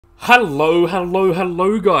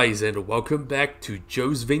Hello guys, and welcome back to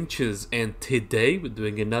Joe's Ventures. And today we're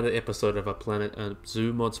doing another episode of our Planet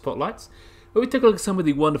Zoo mod spotlights, where we take a look at some of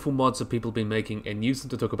the wonderful mods that people have been making and use them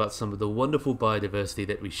to talk about some of the wonderful biodiversity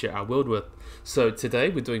that we share our world with. So today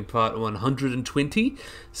we're doing part 120,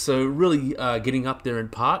 so really getting up there in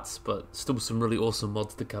parts, but still some really awesome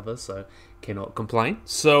mods to cover, so cannot complain.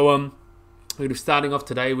 So we're going to be starting off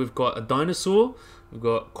today. We've got a dinosaur. We've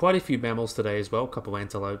got quite a few mammals today as well, a couple of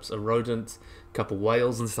antelopes, a rodent, a couple of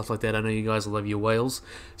whales and stuff like that. I know you guys love your whales.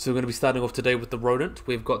 So we're going to be starting off today with the rodent.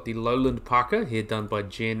 We've got the lowland parker here, done by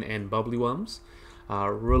Jen and Bubbly Worms.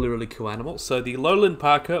 Really cool animal. So the lowland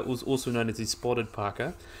parker was also known as the spotted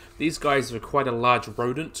parker. These guys are quite a large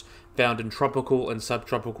rodent found in tropical and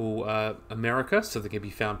subtropical America. So they can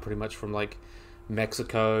be found pretty much from like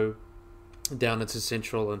Mexico down into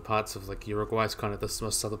central and parts of like Uruguay. It's kind of the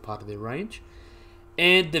most southern part of their range.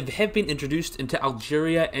 And they have been introduced into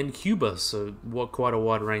Algeria and Cuba, so quite a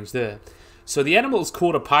wide range there. So the animal is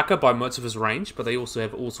called a parker by most of his range, but they also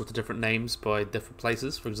have all sorts of different names by different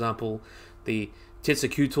places. For example, the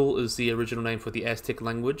Quetzalcoatl is the original name for the Aztec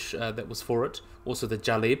language that was for it. Also the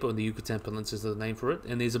Jaleb on the Yucatan Peninsula is the name for it.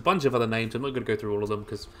 And there's a bunch of other names. I'm not going to go through all of them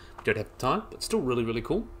because we don't have the time, but still really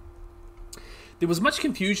cool. There was much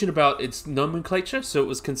confusion about its nomenclature, so it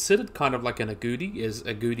was considered kind of like an agouti, as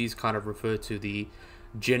agoutis kind of refer to the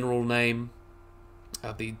general name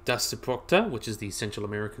of the Dasyprocta, which is the Central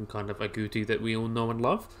American kind of agouti that we all know and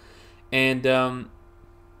love. And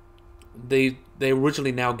they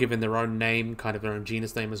originally now given their own name, kind of their own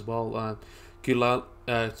genus name as well.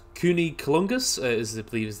 Cuniculungus is, I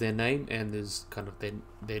believe, is their name, and is kind of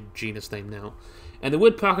their genus name now. And the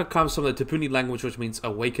word parker comes from the Tapuni language, which means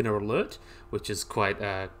awaken or alert, which is quite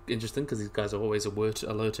interesting because these guys are always alert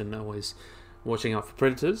and always watching out for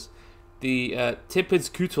predators. The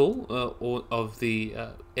Tepezcutl of the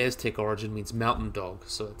Aztec origin means mountain dog,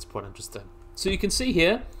 so it's quite interesting. So you can see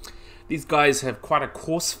here, these guys have quite a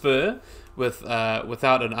coarse fur with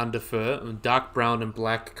without an underfur, dark brown and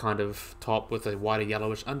black kind of top with a whiter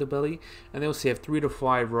yellowish underbelly, and they also have 3 to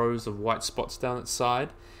 5 rows of white spots down its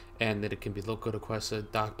side, and that it can be looked good across a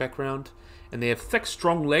dark background. And they have thick,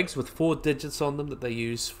 strong legs with 4 digits on them that they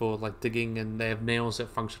use for like digging, and they have nails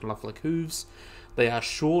that function like hooves. They are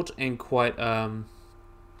short and quite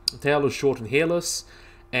tail is short and hairless,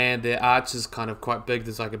 and their arch is kind of quite big.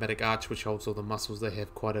 The zygomatic arch, which holds all the muscles, they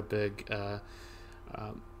have quite a big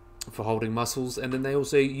for holding muscles. And then they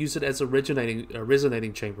also use it as a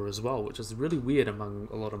resonating chamber as well, which is really weird among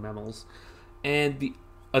a lot of mammals. And the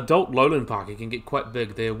adult lowland parker can get quite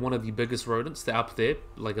big. They're one of the biggest rodents. They're up there,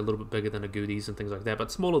 like a little bit bigger than agoutis and things like that, but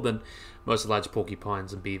smaller than most large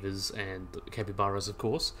porcupines and beavers and capybaras, of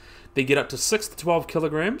course. They get up to 6 to 12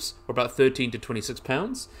 kilograms, or about 13 to 26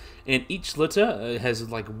 pounds, and each litter has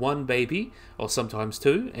like 1 baby, or sometimes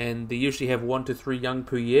 2, and they usually have 1 to 3 young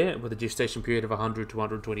per year, with a gestation period of 100 to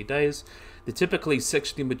 120 days. They're typically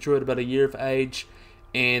sexually mature at about a year of age,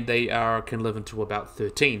 and they can live until about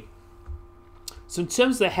 13. So in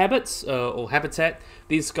terms of their habits or habitat,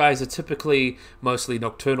 these guys are typically mostly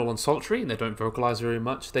nocturnal and solitary, and they don't vocalize very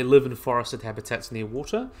much. They live in forested habitats near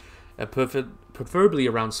water, preferably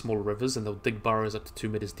around smaller rivers, and they'll dig burrows up to 2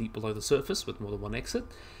 meters deep below the surface with more than 1 exit.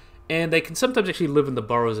 And they can sometimes actually live in the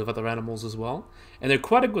burrows of other animals as well. And they're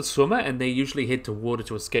quite a good swimmer, and they usually head to water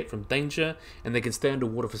to escape from danger, and they can stay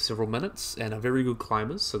underwater for several minutes, and are very good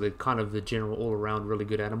climbers, so they're kind of the general all-around really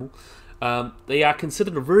good animal. They are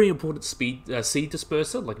considered a very important seed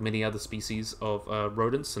disperser, like many other species of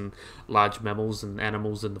rodents and large mammals and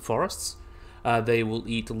animals in the forests. They will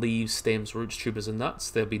eat leaves, stems, roots, tubers, and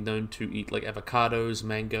nuts. They'll be known to eat like avocados,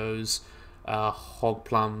 mangoes, hog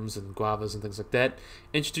plums, and guavas, and things like that.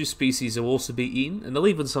 Introduced species will also be eaten, and they'll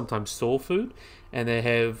even sometimes store food. And they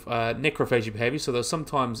have necrophagy behavior, so they'll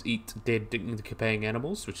sometimes eat dead, decaying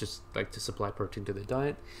animals, which is like to supply protein to their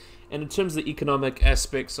diet. And in terms of the economic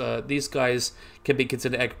aspects, these guys can be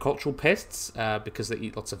considered agricultural pests because they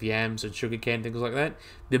eat lots of yams and sugarcane, things like that.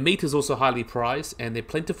 Their meat is also highly prized, and they're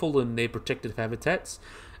plentiful in their protected habitats,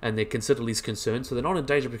 and they're considered least concerned, so they're not in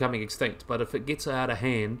danger of becoming extinct. But if it gets out of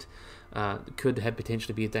hand, it could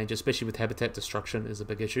potentially be a danger, especially with habitat destruction is a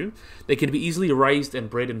big issue. They can be easily raised and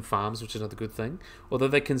bred in farms, which is another good thing. Although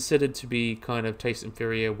they're considered to be kind of taste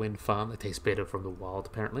inferior when farmed, they taste better from the wild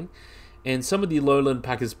apparently. And some of the lowland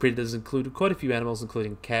parker's predators included quite a few animals,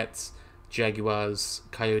 including cats, jaguars,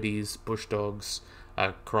 coyotes, bush dogs,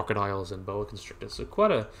 crocodiles, and boa constrictors. So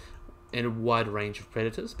quite a wide range of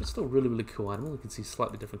predators, but still really cool animal. You can see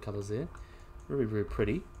slightly different colors there. Very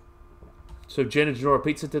pretty. So Jen and Genora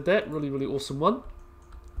Pizza did that. Really awesome one.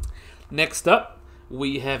 Next up,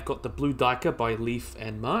 we have got the blue duiker by Leaf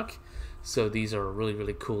and Mark. So these are a really,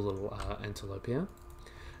 really cool little antelope here.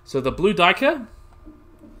 So the blue duiker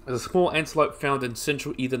is a small antelope found in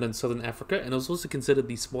central, eastern, and southern Africa, and it was also considered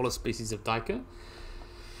the smallest species of duiker.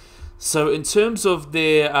 So in terms of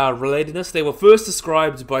their relatedness, they were first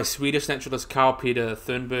described by Swedish naturalist Carl Peter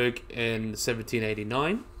Thunberg in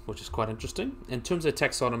 1789, which is quite interesting. In terms of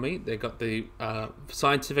taxonomy, they got the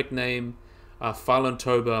scientific name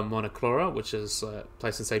Phylantoba monochlora, which is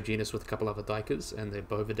placed in the same genus with a couple other duikers, and they're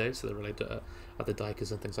bovidae, so they're related to other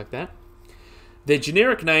duikers and things like that. Their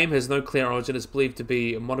generic name has no clear origin. It's believed to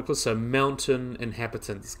be a monochlora, so mountain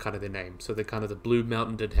inhabitant is kind of their name. So they're kind of the blue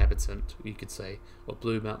mountain inhabitant, you could say, or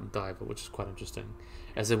blue mountain diver, which is quite interesting,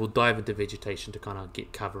 as they will dive into vegetation to kind of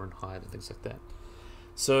get cover and hide and things like that.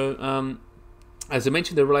 So, as I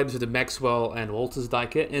mentioned, they're related to the Maxwell and Walters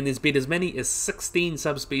duiker, and there's been as many as 16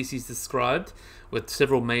 subspecies described, with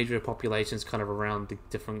several major populations kind of around the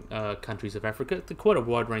different countries of Africa. They're quite a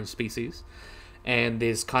wide range of species. And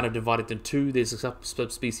there's kind of divided into two. There's a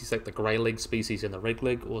subspecies like the grey-leg species and the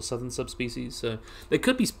red-leg or southern subspecies. So they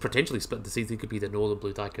could be potentially split into seeds. They could be the northern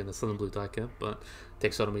blue duiker and the southern blue duiker, but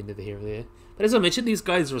taxonomy neither here or there. But as I mentioned, these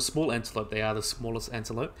guys are a small antelope. They are the smallest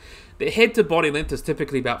antelope. Their head to body length is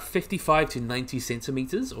typically about 55 to 90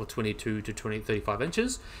 centimeters, or 22 to 35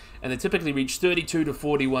 inches, and they typically reach 32 to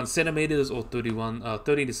 41 centimeters, or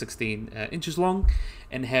 30 to 16 inches long,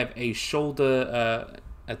 and have a shoulder.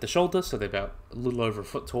 At the shoulder, so they're about a little over a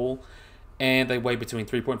foot tall, and they weigh between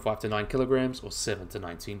 3.5 to 9 kilograms, or 7 to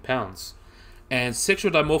 19 pounds. And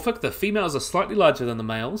sexual dimorphic, the females are slightly larger than the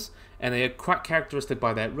males, and they are quite characteristic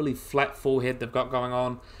by that really flat forehead they've got going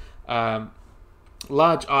on,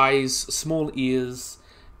 large eyes, small ears,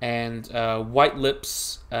 and white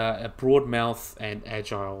lips, a broad mouth, and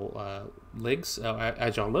agile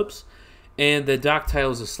agile lips, and their dark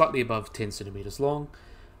tails are slightly above 10 centimeters long.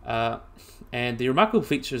 And the remarkable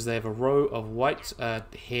feature is they have a row of white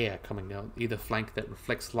hair coming down either flank that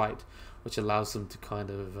reflects light, which allows them to kind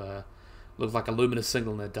of look like a luminous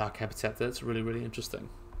signal in their dark habitat. That's really, really interesting.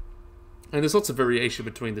 And there's lots of variation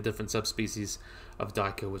between the different subspecies of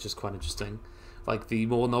duiker, which is quite interesting. Like the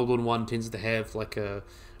more northern one tends to have like a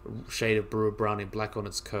shade of brown and black on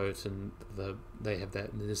its coat, and they have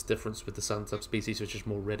that. And there's difference with the southern subspecies, which is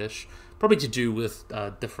more reddish, probably to do with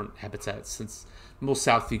different habitats. Since the more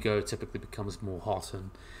south you go, typically becomes more hot, and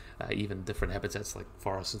even different habitats like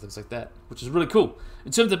forests and things like that, which is really cool.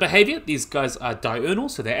 In terms of behavior, these guys are diurnal,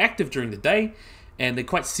 so they're active during the day, and they're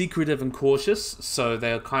quite secretive and cautious. So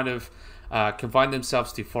they'll kind of confine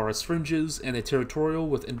themselves to forest fringes, and they're territorial,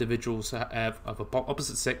 with individuals of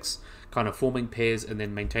opposite sex kind of forming pairs and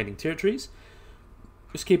then maintaining territories.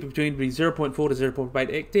 Just keep it between 0.4 to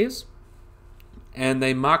 0.8 hectares, and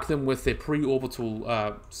they mark them with their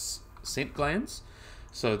pre-orbital scent glands.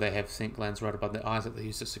 So they have scent glands right above their eyes that they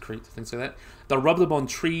use to secrete things like that. They'll rub them on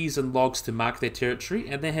trees and logs to mark their territory,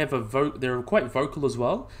 and they have they're quite vocal as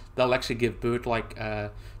well. They'll actually give bird-like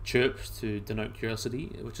chirps to denote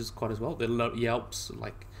curiosity, which is quite as well. They're yelps,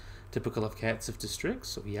 like typical of cats if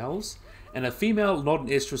distressed, or yowls. And a female, not an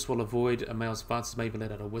estrus, will avoid a male's advances, maybe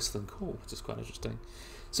let out a whistling call, which is quite interesting.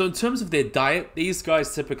 So in terms of their diet, these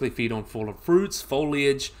guys typically feed on fallen fruits,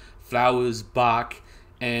 foliage, flowers, bark,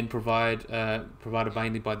 and provided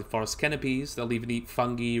mainly by the forest canopies. They'll even eat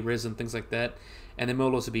fungi, resin, things like that. And they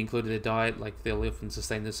will also be included in their diet, like they'll often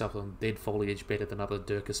sustain themselves on dead foliage better than other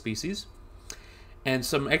Durka species. And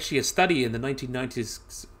actually a study in the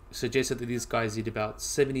 1990s suggested that these guys eat about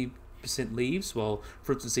 70% leaves, while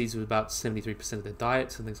fruits and seeds were about 73% of their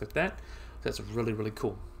diets and things like that. So that's really, really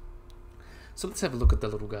cool. So let's have a look at the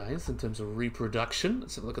little guys in terms of reproduction.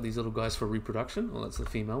 Let's have a look at these little guys for reproduction. Well, that's the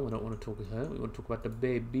female. We don't want to talk about her. We want to talk about the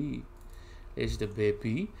baby. There's the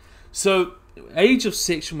baby. So age of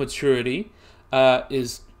sexual maturity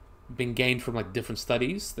is been gained from like different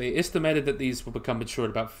studies. They estimated that these will become mature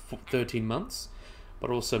at about 13 months, but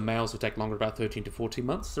also males will take longer, about 13 to 14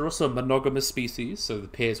 months. They're also a monogamous species, so the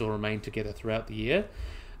pairs will remain together throughout the year.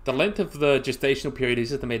 The length of the gestational period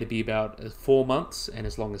is estimated to be about 4 months and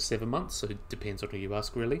as long as 7 months, so it depends on who you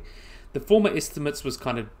ask, really. The former estimates was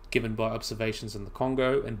kind of given by observations in the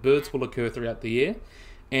Congo, and births will occur throughout the year,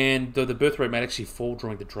 and though the birth rate may actually fall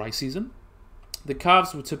during the dry season. The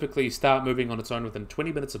calves will typically start moving on its own within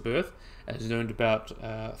 20 minutes of birth, as learned about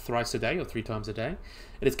thrice a day or 3 times a day.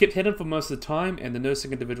 It is kept hidden for most of the time, and the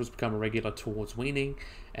nursing individuals become irregular towards weaning,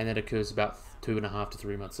 and that occurs about 2.5 to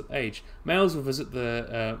 3 months of age. Males will visit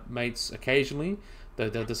the mates occasionally, though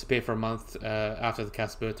they'll disappear for a month after the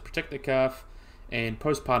calf's birth to protect the calf, and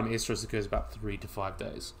postpartum estrus occurs about 3 to 5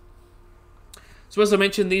 days. So as I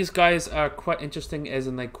mentioned, these guys are quite interesting, as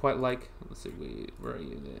in they quite like... Let's see, where are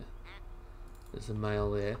you there? There's a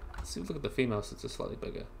male there. Let's see, look at the female since it's slightly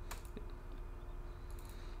bigger.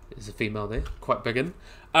 There's a female there, quite big in.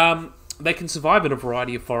 They can survive in a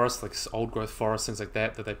variety of forests, like old growth forests, things like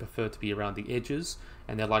that they prefer to be around the edges,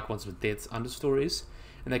 and they're like ones with dense understories.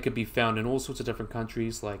 And they can be found in all sorts of different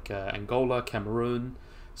countries, like Angola, Cameroon,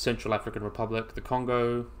 Central African Republic, the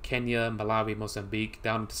Congo, Kenya, Malawi, Mozambique,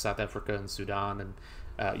 down into South Africa and Sudan,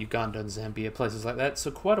 and Uganda and Zambia, places like that.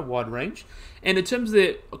 So quite a wide range. And in terms of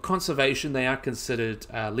their conservation, they are considered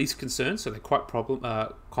least concern, so they're quite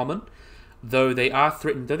common. Though they are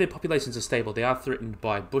threatened, though their populations are stable, they are threatened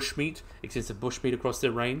by bushmeat, extensive bushmeat across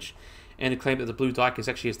their range, and claim that the blue duiker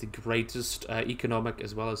actually has the greatest economic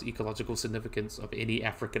as well as ecological significance of any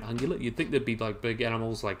African ungulate. You'd think there'd be like big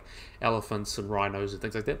animals like elephants and rhinos and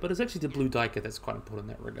things like that, but it's actually the blue duiker that's quite important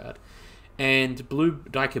in that regard. And blue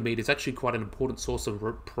duiker meat is actually quite an important source of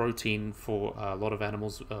protein for a lot of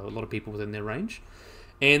animals, a lot of people within their range.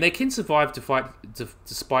 And they can survive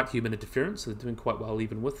despite human interference, so they're doing quite well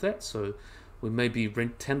even with that. So we may be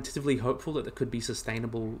tentatively hopeful that there could be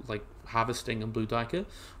sustainable like harvesting on blue duiker,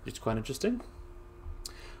 which is quite interesting.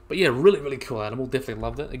 But yeah, really, really cool animal. Definitely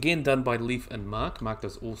loved it. Again, done by Leaf and Mark. Mark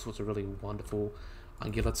does all sorts of really wonderful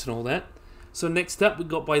ungulates and all that. So next up, we've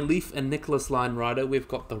got by Leaf and Nicholas Line Rider, we've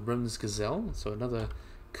got the Rims Gazelle. So another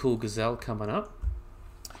cool gazelle coming up.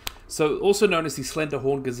 So also known as the Slender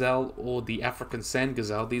Horn Gazelle or the African Sand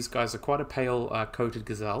Gazelle, these guys are quite a pale coated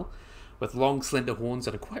gazelle with long slender horns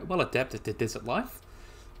that are quite well adapted to desert life.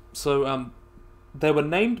 So they were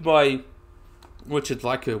named by Richard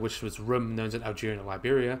Leiker, which was Rim, known in Algeria and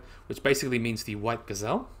Liberia, which basically means the white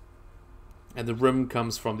gazelle. And the Rim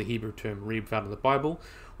comes from the Hebrew term Rib found in the Bible,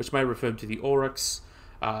 which may refer to the oryx,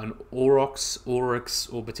 an aurochs, oryx,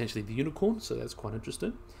 or potentially the unicorn, so that's quite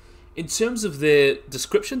interesting. In terms of their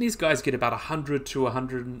description, these guys get about 101 to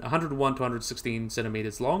 116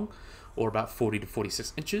 centimeters long, or about 40 to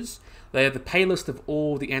 46 inches. They are the palest of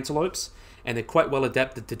all the antelopes, and they're quite well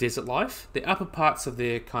adapted to desert life. The upper parts of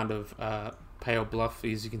their kind of pale bluff,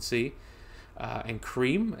 as you can see, and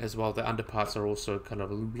cream, as well. The underparts are also kind of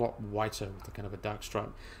a lot whiter with a kind of a dark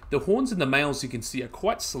stripe. The horns in the males, you can see, are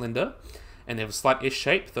quite slender, and they have a slight S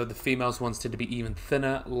shape, though the females ones tend to be even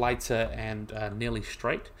thinner, lighter, and nearly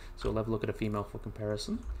straight. So we'll have a look at a female for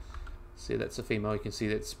comparison. See, that's a female. You can see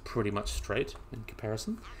that's pretty much straight in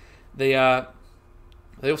comparison. They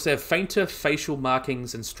also have fainter facial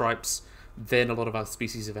markings and stripes than a lot of other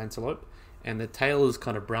species of antelope, and the tail is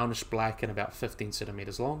kind of brownish black and about 15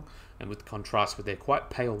 centimeters long, and with contrast with their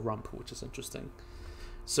quite pale rump, which is interesting.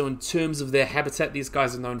 So in terms of their habitat, these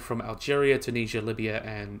guys are known from Algeria, Tunisia, Libya,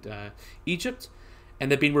 and Egypt.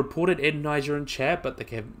 And they've been reported in Niger and Chad, but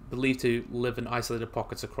they are believed to live in isolated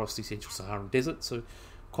pockets across the Central Saharan Desert. So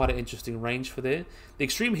quite an interesting range for there. The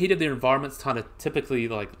extreme heat of their environments kind of typically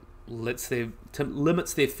like limits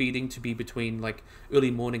their feeding to be between like early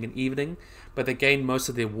morning and evening, but they gain most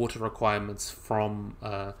of their water requirements from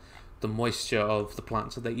the moisture of the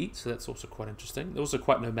plants that they eat. So that's also quite interesting. They're also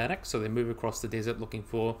quite nomadic, so they move across the desert looking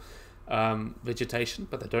for vegetation,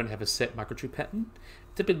 but they don't have a set migratory pattern.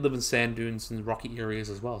 Typically live in sand dunes and rocky areas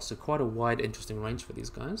as well, so quite a wide, interesting range for these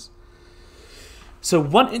guys. So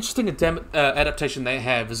one interesting adaptation they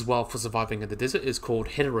have as well for surviving in the desert is called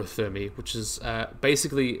heterothermy, which is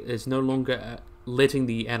basically is no longer letting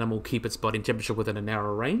the animal keep its body temperature within a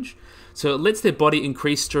narrow range. So it lets their body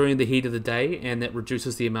increase during the heat of the day, and that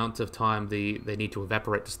reduces the amount of time they need to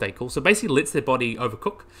evaporate to stay cool. So basically lets their body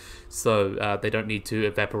overcook, so they don't need to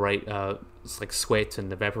evaporate like sweat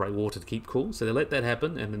and evaporate water to keep cool. So they let that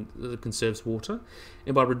happen, and it conserves water.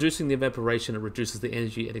 And by reducing the evaporation, it reduces the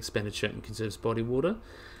energy and expenditure and conserves body water.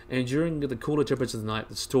 And during the cooler temperatures of the night,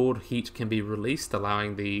 the stored heat can be released,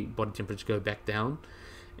 allowing the body temperature to go back down.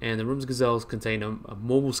 And the Rims gazelles contain a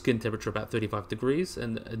normal skin temperature about 35 degrees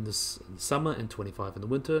in the summer and 25 in the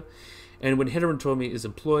winter. And when heterothermy is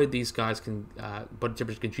employed, these guys can body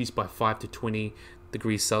temperature can increase by 5 to 20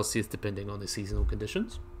 degrees Celsius depending on the seasonal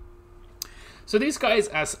conditions. So these guys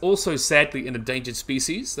are also sadly an endangered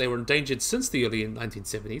species. They were endangered since the early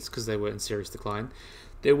 1970s because they were in serious decline.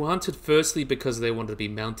 They were hunted firstly because they wanted to be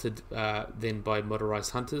mounted then by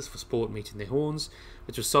motorized hunters for sport meat in their horns,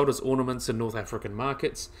 which were sold as ornaments in North African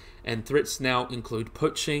markets. And threats now include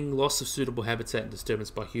poaching, loss of suitable habitat, and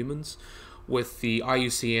disturbance by humans. With the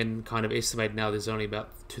IUCN kind of estimate now there's only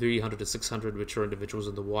about 300 to 600 mature individuals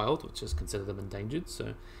in the wild, which is considered them endangered.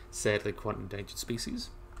 So sadly quite an endangered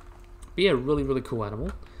species. But yeah, really, really cool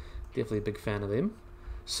animal. Definitely a big fan of them.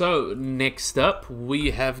 So next up,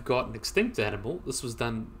 we have got an extinct animal. This was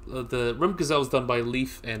done. The rim gazelle was done by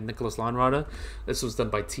Leaf and Nicholas Linerider. This was done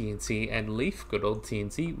by TNT and Leaf. Good old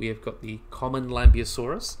TNT. We have got the common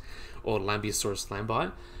Lambeosaurus, or Lambeosaurus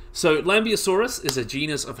lambai. So Lambeosaurus is a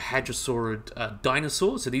genus of hadrosaurid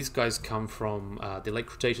dinosaurs. So these guys come from the late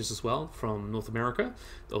Cretaceous as well, from North America,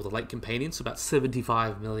 or the late Campanian, so about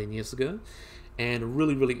 75 million years ago, and a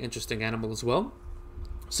really, really interesting animal as well.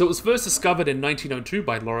 So it was first discovered in 1902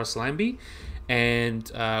 by Lawrence Lambie, and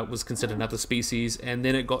was considered another species, and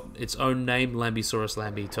then it got its own name, Lambeosaurus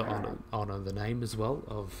lambei, to honor the name as well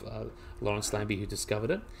of Lawrence Lambie, who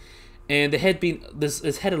discovered it. And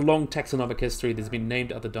it's had a long taxonomic history. There's been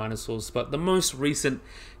named other dinosaurs, but the most recent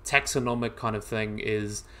taxonomic kind of thing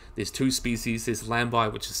is there's two species. There's lambai,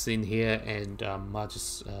 which is seen here, and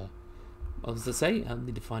Margus. What does it say? I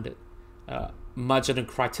need to find it.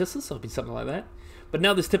 Marginocritisis, or something like that. But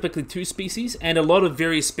now there's typically two species, and a lot of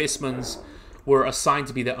various specimens were assigned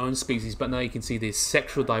to be their own species, but now you can see there's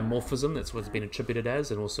sexual dimorphism, that's what it's been attributed as,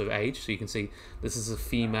 and also age. So you can see this is a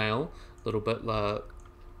female, a little bit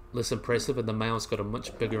less impressive, and the male's got a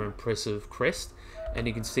much bigger impressive crest. And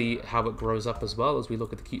you can see how it grows up as well, as we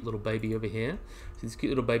look at the cute little baby over here. So these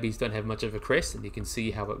cute little babies don't have much of a crest, and you can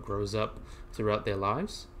see how it grows up throughout their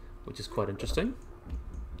lives, which is quite interesting.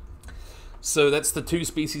 So that's the two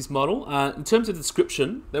species model. In terms of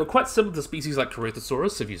description, they were quite similar to species like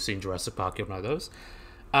Corythosaurus. If you've seen Jurassic Park, you'll know those.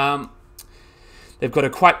 They've got a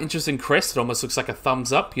quite interesting crest. It almost looks like a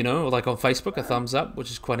thumbs up, you know, like on Facebook, a thumbs up, which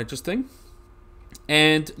is quite interesting.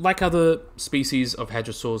 And like other species of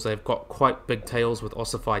hadrosaurs, they've got quite big tails with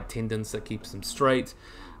ossified tendons that keeps them straight.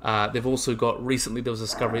 They've also got, recently there was a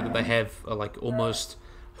discovery that they have like almost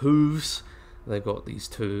hooves. They've got these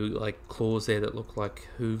two like claws there that look like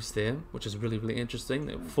hooves there, which is really, really interesting.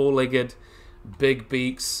 They're four-legged, big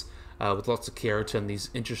beaks with lots of keratin,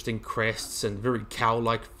 these interesting crests, and very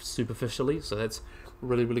cow-like superficially. So that's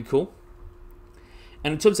really, really cool.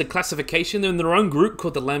 And in terms of classification, they're in their own group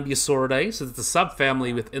called the Lambeosauridae. So it's a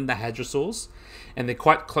subfamily within the hadrosaurs, and they're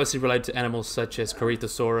quite closely related to animals such as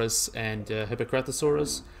Corythosaurus and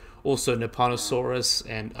Hippocrathosaurus. Also, Nipanosaurus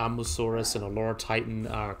and Armosaurus and Olorotitan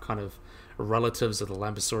are kind of relatives of the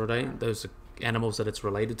Lambeosauridae. Those are animals that it's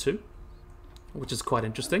related to, which is quite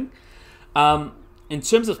interesting. In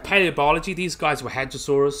terms of paleobiology, these guys were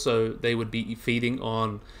hadrosaurs, so they would be feeding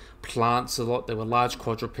on plants a lot. They were large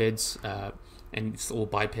quadrupeds, and it's all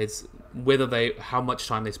bipeds. How much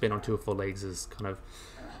time they spent on two or four legs is kind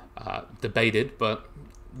of debated, but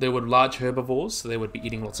they were large herbivores, so they would be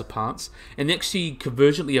eating lots of plants, and they actually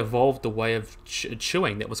convergently evolved a way of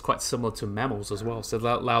chewing that was quite similar to mammals as well. So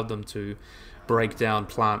that allowed them to break down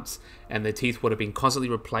plants, and their teeth would have been constantly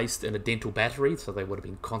replaced in a dental battery, so they would have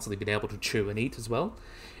been constantly been able to chew and eat as well.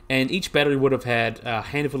 And each battery would have had a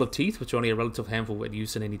handful of teeth, which only a relative handful would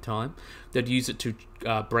use at any time. They'd use it to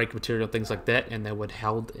break material, things like that, and they would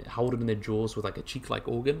hold it in their jaws with like a cheek-like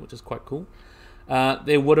organ, which is quite cool.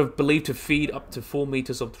 They would have believed to feed up to 4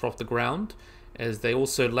 meters off the ground, as they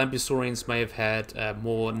also, Lambeosaurians may have had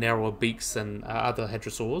more narrower beaks than other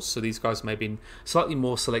hadrosaurs, so these guys may have been slightly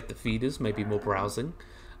more selective feeders, maybe more browsing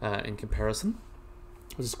in comparison,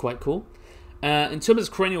 which is quite cool. In terms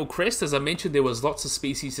of cranial crest, as I mentioned, there was lots of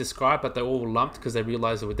species described, but they're all lumped because they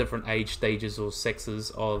realized there were different age stages or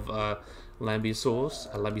sexes of Lambeosaurus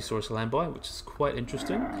lambai, which is quite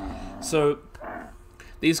interesting. So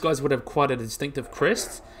these guys would have quite a distinctive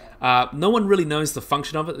crest. No one really knows the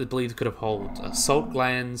function of it. They believe it could have hold salt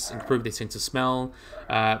glands, improve their sense of smell,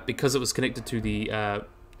 because it was connected to the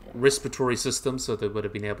respiratory system, so they would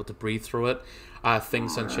have been able to breathe through it.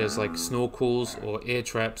 Things such as like snorkels or air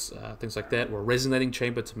traps, things like that, or a resonating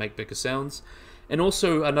chamber to make bigger sounds. And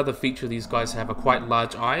also another feature, these guys have quite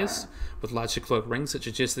large eyes with large cycloid rings, that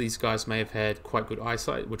suggests that these guys may have had quite good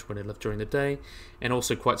eyesight, which when they lived during the day, and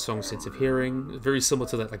also quite strong sense of hearing, very similar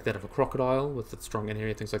to that, like that of a crocodile with its strong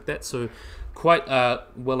hearing, things like that. So quite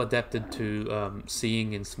well adapted to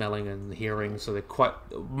seeing and smelling and hearing. So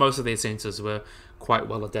most of their senses were quite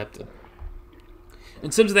well adapted. In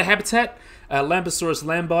terms of their habitat, Lambeosaurus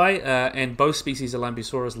lambai and both species of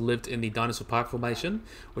Lambeosaurus lived in the Dinosaur Park Formation,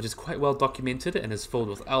 which is quite well documented and is filled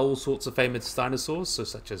with all sorts of famous dinosaurs, so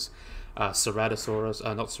such as Centrosaurus,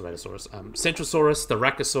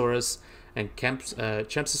 Styracosaurus, and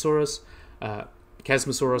Champsosaurus,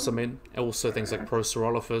 Chasmosaurus, also things like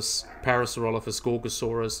Prosaurolophus, Parasaurolophus,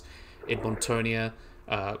 Gorgosaurus, Edmontonia,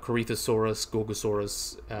 Corythosaurus,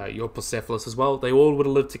 Gorgosaurus, Euoplocephalus as well. They all would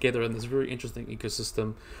have lived together in this very interesting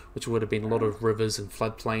ecosystem, which would have been a lot of rivers and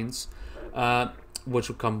floodplains. which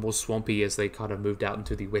would become more swampy as they kind of moved out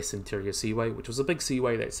into the West Interior Seaway, which was a big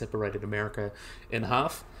seaway that separated America in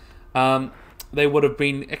half. They would have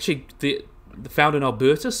been actually found in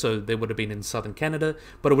Alberta, so they would have been in southern Canada,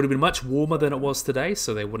 but it would have been much warmer than it was today,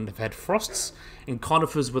 so they wouldn't have had frosts. And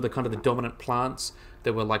conifers were the kind of the dominant plants.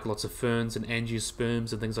 There were like lots of ferns and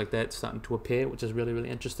angiosperms and things like that starting to appear, which is really, really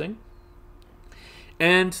interesting.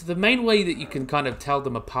 And the main way that you can kind of tell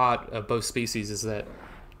them apart, both species, is that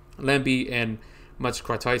lambei and much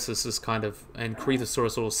Cretaceous is kind of, and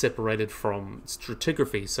Cretasaurus are all separated from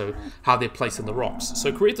stratigraphy, so how they're placed in the rocks.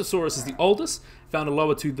 So Cretasaurus is the oldest, found in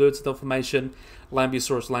lower 2/3 of the formation.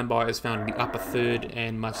 Lambeosaurus lambei is found in the upper third,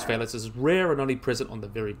 and Much Phalanx is rare and only present on the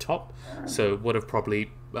very top, so would have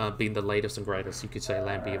probably been the latest and greatest. You could say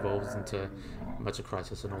Lambei evolves into Much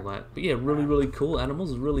Cretaceous and all that. But yeah, really, really cool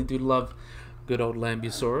animals. Really do love good old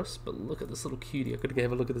Lambeosaurus. But look at this little cutie. I could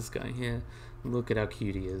have a look at this guy here. Look at how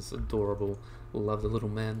cute he is. Adorable. Love the little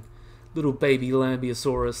man. Little baby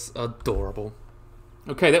Lambeosaurus. Adorable.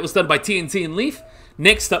 Okay, that was done by TNT and Leaf.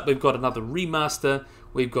 Next up, we've got another remaster.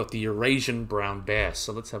 We've got the Eurasian brown bear.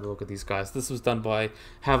 So let's have a look at these guys. This was done by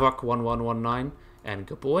Havoc1119 and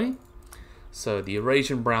Gaboy. So the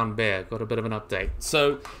Eurasian brown bear got a bit of an update.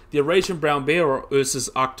 So the Eurasian brown bear, or Ursus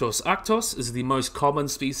arctos arctos, is the most common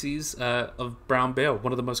species of brown bear,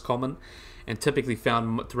 one of the most common, and typically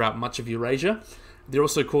found throughout much of Eurasia. They're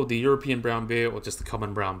also called the European brown bear, or just the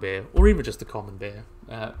common brown bear, or even just the common bear,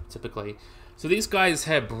 typically. So these guys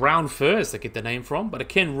have brown fur, as they get their name from, but it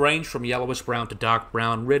can range from yellowish brown to dark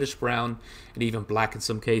brown, reddish brown, and even black in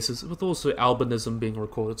some cases, with also albinism being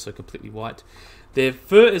recorded, so completely white. Their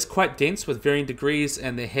fur is quite dense with varying degrees,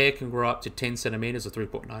 and their hair can grow up to 10 centimeters or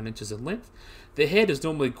 3.9 inches in length. Their head is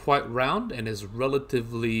normally quite round and has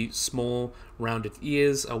relatively small, rounded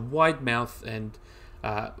ears, a wide mouth, and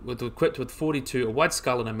equipped with 42, a wide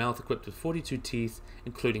skull and a mouth equipped with 42 teeth,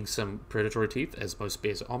 including some predatory teeth, as most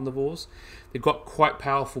bears are omnivores. They've got quite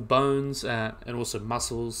powerful bones and also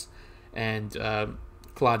muscles and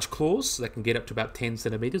large claws that can get up to about 10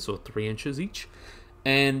 centimeters or 3 inches each.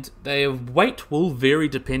 And their weight will vary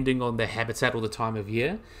depending on their habitat or the time of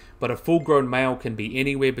year, but a full-grown male can be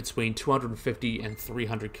anywhere between 250 and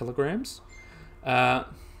 300 kilograms.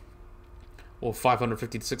 Or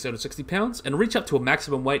 550 to 660 pounds, and reach up to a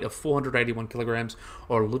maximum weight of 481 kilograms,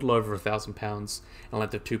 or a little over 1,000 pounds, and a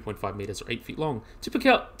length of 2.5 meters, or 8 feet long.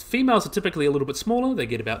 Females are typically a little bit smaller. They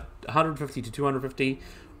get about 150 to 250,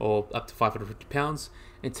 or up to 550 pounds,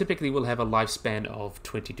 and typically will have a lifespan of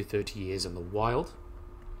 20 to 30 years in the wild.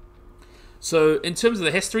 So in terms of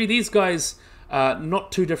the history, these guys are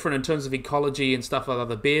not too different in terms of ecology and stuff like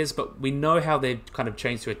other bears, but we know how they've kind of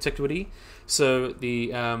changed to antiquity. So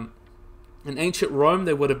in ancient Rome,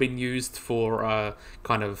 they would have been used for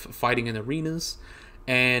kind of fighting in arenas.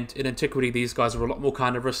 And in antiquity, these guys were a lot more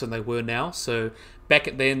carnivorous than they were now. So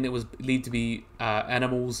back then, it was believed to be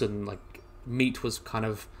animals, and like meat was kind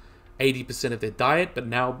of 80% of their diet. But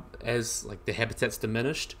now, as like the habitats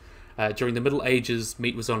diminished, during the Middle Ages,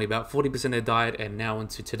 meat was only about 40% of their diet, and now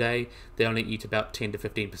into today, they only eat about 10 to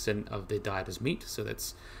 15% of their diet as meat. So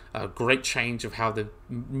that's a great change of how they've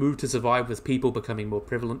moved to survive, with people becoming more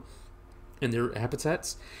prevalent in their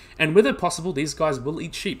habitats. And whether possible, these guys will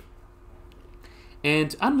eat sheep.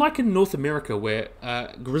 And unlike in North America, where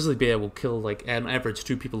grizzly bear will kill like an average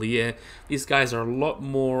 2 people a year, these guys are a lot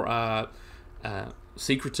more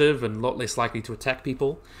secretive and a lot less likely to attack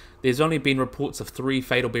people. There's only been reports of 3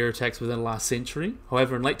 fatal bear attacks within the last century.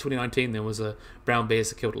 However, in late 2019, there was a brown bear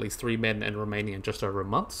that killed at least 3 men in Romania in just over a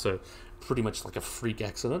month, so pretty much like a freak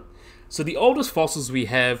accident. So the oldest fossils we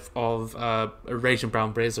have of Eurasian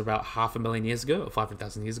brown bears are about 500,000 years ago, or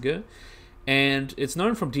 500,000 years ago. And it's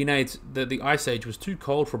known from DNA that the Ice Age was too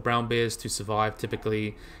cold for brown bears to survive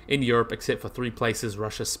typically in Europe, except for 3 places: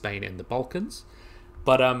 Russia, Spain, and the Balkans.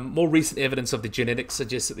 But more recent evidence of the genetics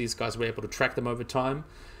suggests that these guys were able to track them over time.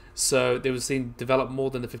 So they were seen develop more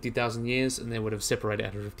than the 50,000 years, and they would have separated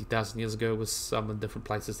out of 50,000 years ago, with some in different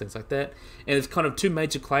places, things like that. And there's kind of 2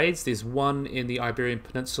 major clades. There's one in the Iberian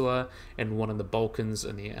Peninsula and one in the Balkans,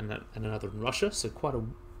 and another in Russia. So quite a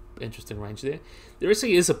interesting range there. There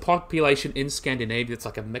actually is a population in Scandinavia that's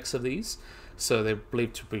like a mix of these. So they're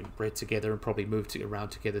believed to be bred together and probably moved around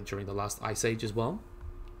together during the last Ice Age as well.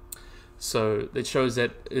 So it shows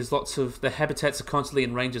that there's lots of the habitats are constantly,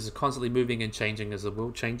 and ranges are constantly moving and changing as the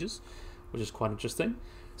world changes, which is quite interesting.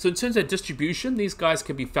 So in terms of distribution, these guys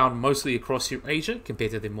can be found mostly across Eurasia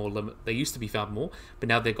compared to their more they used to be found more, but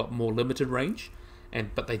now they've got more limited range.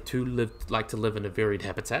 But they do like to live in a varied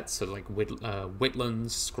habitat, so like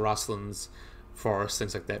wetlands, grasslands, forests,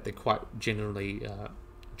 things like that. They're quite general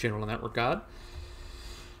in that regard.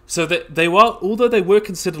 So that they were, although they were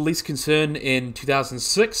considered least concern in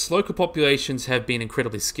 2006, local populations have been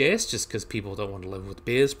incredibly scarce just because people don't want to live with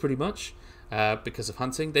bears pretty much because of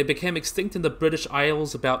hunting. They became extinct in the British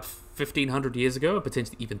Isles about 1,500 years ago, or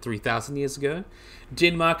potentially even 3,000 years ago.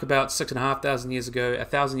 Denmark about 6,500 years ago.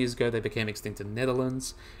 1,000 years ago they became extinct in the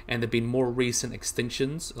Netherlands, and there have been more recent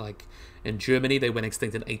extinctions, like in Germany they went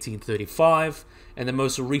extinct in 1835, and the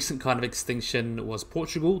most recent kind of extinction was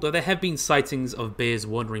Portugal, though there have been sightings of bears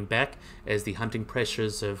wandering back as the hunting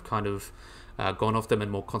pressures have kind of gone off them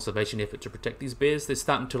and more conservation effort to protect these bears. They're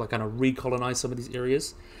starting to kind of recolonize some of these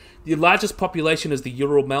areas. The largest population is the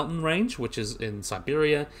Ural mountain range, which is in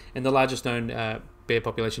Siberia, and the largest known bear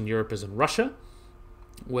population in Europe is in Russia,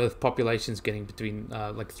 with populations getting between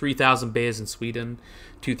like 3,000 bears in Sweden,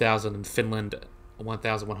 2,000 in Finland,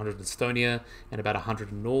 1,100 in Estonia, and about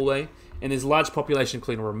 100 in Norway. And there's a large population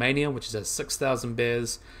including Romania, which has 6,000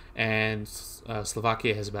 bears, and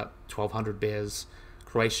Slovakia has about 1,200 bears.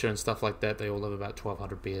 Croatia and stuff like that, they all have about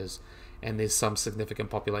 1,200 bears. And there's some significant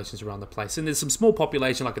populations around the place. And there's some small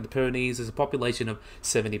population, like in the Pyrenees, there's a population of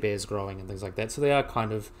 70 bears growing and things like that. So they are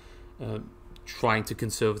kind of trying to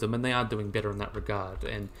conserve them, and they are doing better in that regard.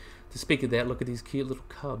 And to speak of that, look at these cute little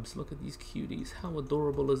cubs. Look at these cuties. How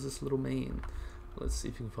adorable is this little man? Let's see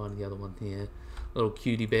if you can find the other one here. Little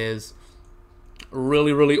cutie bears.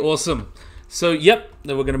 Really, really awesome. So, yep,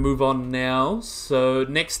 then we're going to move on now. So,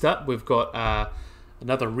 next up, we've got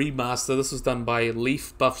another remaster. This was done by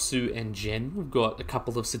Leaf, Buffsu, and Jen. We've got a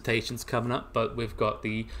couple of cetaceans coming up, but we've got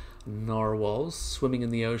the narwhals swimming in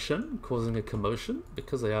the ocean, causing a commotion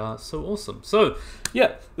because they are so awesome. So,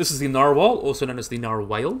 yeah, this is the narwhal, also known as the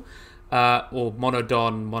narwhale, or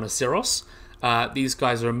Monodon monoceros. These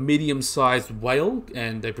guys are a medium-sized whale,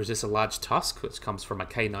 and they possess a large tusk, which comes from a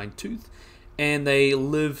canine tooth. And they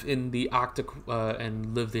live in the Arctic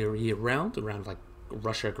and live there year-round, around like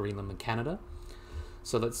Russia, Greenland, and Canada.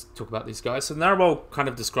 So let's talk about these guys. So narwhal, kind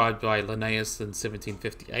of described by Linnaeus in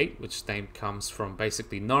 1758, which name comes from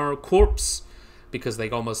basically narrow corpse, because they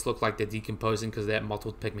almost look like they're decomposing because of that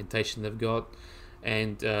mottled pigmentation they've got.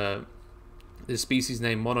 And the species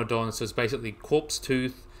name Monodon, so it's basically corpse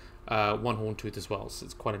tooth, one horn tooth as well. So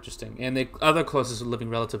it's quite interesting. And their other closest living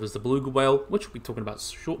relative is the beluga whale, which we'll be talking about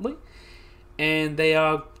shortly. And they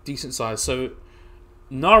are decent size. So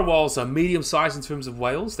narwhals are medium sized in terms of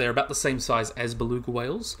whales. They're about the same size as beluga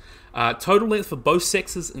whales. Total length for both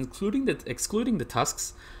sexes, excluding the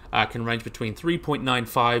tusks, can range between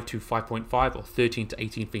 3.95 to 5.5 or 13 to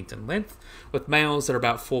 18 feet in length, with males that are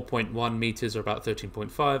about 4.1 meters or about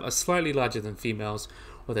 13.5 are slightly larger than females,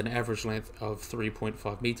 with an average length of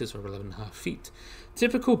 3.5 meters or 11.5 feet.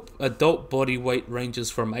 Typical adult body weight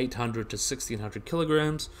ranges from 800 to 1,600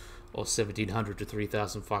 kilograms or 1,700 to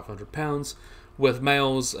 3,500 pounds, with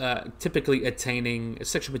males typically attaining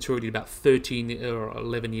sexual maturity at about 13 or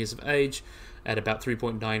 11 years of age at about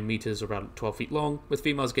 3.9 meters or around 12 feet long, with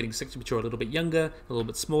females getting sexually mature a little bit younger, a little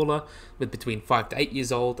bit smaller, with between 5 to 8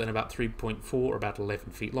 years old and about 3.4 or about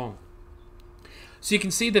 11 feet long. So you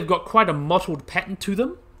can see they've got quite a mottled pattern to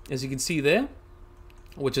them, as you can see there,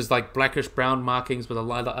 which is like blackish brown markings with a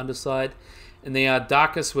lighter underside. And they are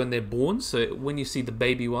darkest when they're born. So when you see the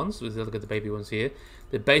baby ones, look at the baby ones here,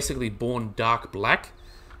 they're basically born dark black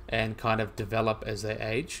and kind of develop as they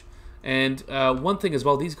age. And one thing as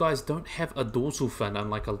well, these guys don't have a dorsal fin,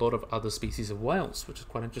 unlike a lot of other species of whales, which is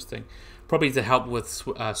quite interesting. Probably to help with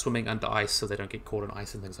swimming under ice so they don't get caught in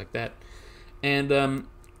ice and things like that. And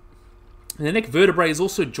the neck vertebrae is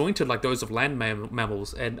also jointed like those of land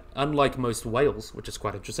mammals, and unlike most whales, which is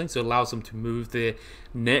quite interesting, so it allows them to move their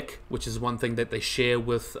neck, which is one thing that they share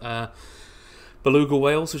with beluga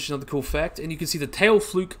whales, which is another cool fact. And you can see the tail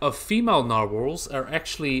fluke of female narwhals are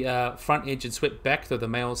actually front edge and swept back, though the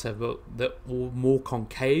males have the more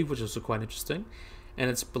concave, which is also quite interesting. And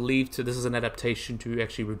it's believed this is an adaptation to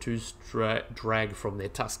actually reduce drag from their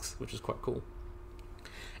tusks, which is quite cool.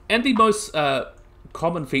 And the most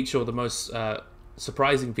common feature, or the most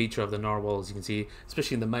surprising feature of the narwhal, as you can see,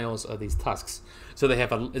 especially in the males, are these tusks. So they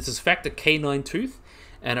have it's in fact a canine tooth,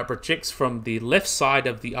 and it projects from the left side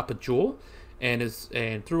of the upper jaw, and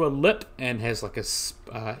through a lip, and has like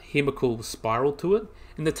a hemical spiral to it.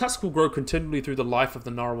 And the tusk will grow continually through the life of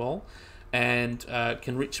the narwhal, and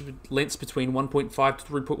can reach lengths between 1.5 to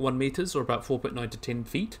 3.1 meters, or about 4.9 to 10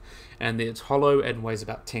 feet. And it's hollow and weighs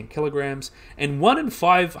about 10 kilograms. And 1 in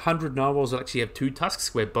 500 narwhals will actually have 2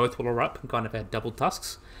 tusks, where both will are up and kind of have double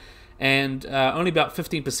tusks. And only about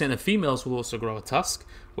 15% of females will also grow a tusk,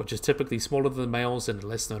 which is typically smaller than males and a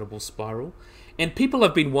less notable spiral. And people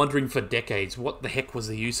have been wondering for decades what the heck was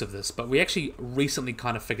the use of this, but we actually recently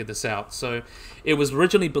kind of figured this out. So it was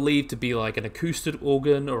originally believed to be like an acoustic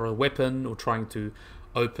organ or a weapon, or trying to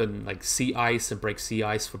open like sea ice and break sea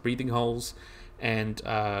ice for breathing holes. And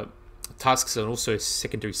tusks are also a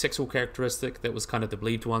secondary sexual characteristic. That was kind of the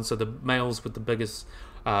believed one. So the males with the biggest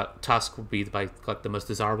tusk would be like the most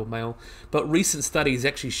desirable male. But recent studies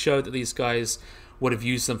actually show that these guys would have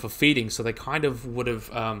used them for feeding. So they kind of would have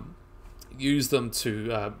use them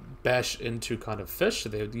to bash into kind of fish. So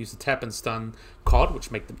they would use the tap and stun cod, which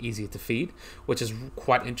make them easier to feed, which is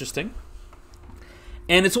quite interesting.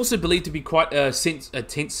 And it's also believed to be quite a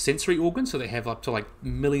tense sensory organ, so they have up to like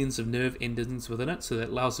millions of nerve endings within it, so that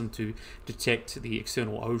allows them to detect the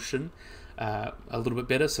external ocean a little bit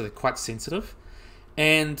better, so they're quite sensitive.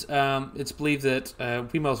 And it's believed that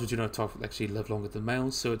females with genotype actually live longer than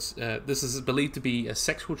males, so this is believed to be a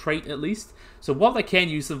sexual trait at least. So while they can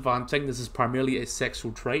use them for hunting, this is primarily a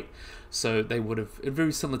sexual trait. So they would have,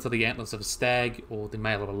 very similar to the antlers of a stag, or the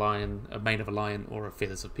male of a lion, a mane of a lion, or a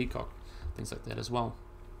feathers of peacock, things like that as well.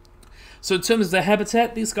 So in terms of their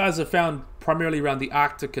habitat, these guys are found primarily around the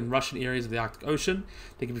Arctic and Russian areas of the Arctic Ocean.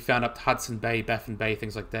 They can be found up to Hudson Bay, Baffin Bay,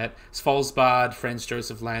 things like that. Svalbard, Franz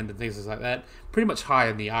Josef Land, and things like that. Pretty much high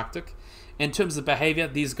in the Arctic. In terms of behavior,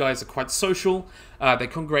 these guys are quite social. They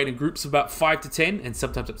congregate in groups of about 5 to 10, and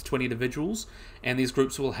sometimes up to 20 individuals. And these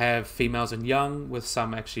groups will have females and young, with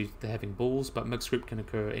some actually having bulls, but mixed group can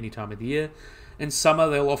occur any time of the year. In summer,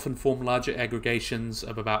 they'll often form larger aggregations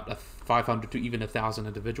of about 500 to even 1,000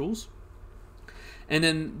 individuals. And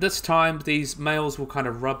then this time, these males will kind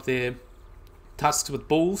of rub their tusks with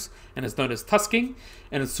bulls, and it's known as tusking,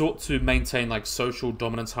 and it's sought to maintain like social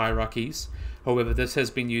dominance hierarchies. However, this has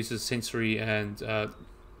been used as sensory and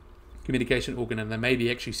communication organ, and they may be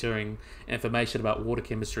actually sharing information about water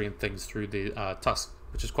chemistry and things through the tusk,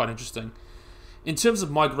 which is quite interesting. In terms of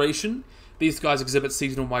migration, these guys exhibit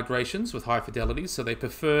seasonal migrations with high fidelity, so they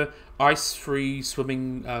prefer ice-free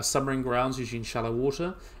swimming submarine grounds, usually in shallow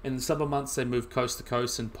water. In the summer months, they move coast to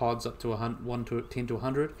coast in pods up to 1 to 10 to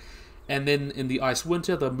 100. And then in the ice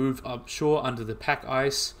winter, they'll move upshore under the pack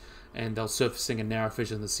ice, and they'll surfacing in narrow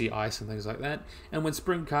fissures in the sea ice and things like that. And when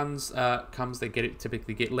spring comes they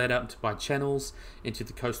typically get led up by channels into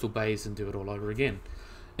the coastal bays and do it all over again.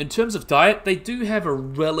 In terms of diet, they do have a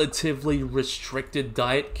relatively restricted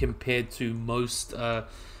diet compared to most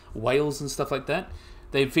whales and stuff like that.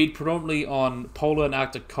 They feed predominantly on polar and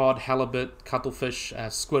Arctic cod, halibut, cuttlefish,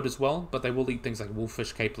 squid as well, but they will eat things like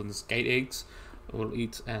wolfish, capelins, gate eggs, will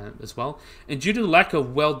eat as well. And due to the lack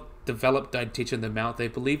of well-developed digestion in their mouth, they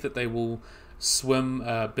believe that they will swim,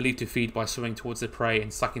 believed to feed by swimming towards their prey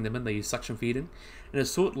and sucking them in. They use suction feeding. And a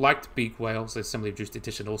sort like beak whales, they similarly reduced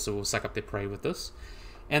digestion, also will suck up their prey with this.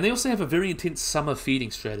 And they also have a very intense summer feeding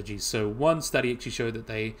strategy. So one study actually showed that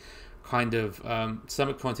they kind of,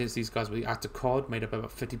 stomach contents, these guys with the Arctic cod made up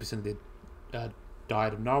about 50% of their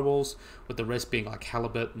diet of narwhals, with the rest being like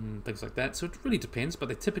halibut and things like that. So it really depends, but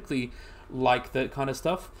they typically like that kind of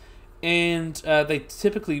stuff. And they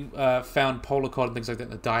typically found polar cod and things like that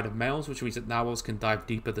in the diet of males, which means that narwhals can dive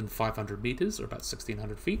deeper than 500 meters, or about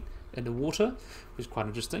 1,600 feet, into water, which is quite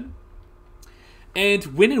interesting. And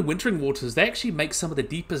when in wintering waters, they actually make some of the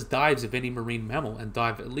deepest dives of any marine mammal, and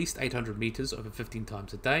dive at least 800 meters over 15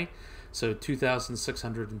 times a day, so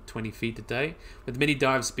 2,620 feet a day, with many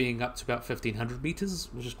dives being up to about 1,500 meters,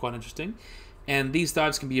 which is quite interesting. And these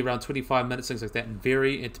dives can be around 25 minutes, things like that, and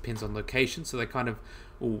vary. It depends on location, so they kind of,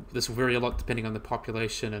 this will vary a lot depending on the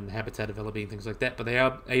population and habitat availability and things like that, but they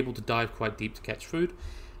are able to dive quite deep to catch food.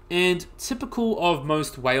 And typical of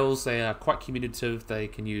most whales, they are quite communicative. They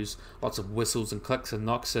can use lots of whistles and clicks and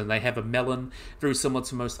knocks, and they have a melon, very similar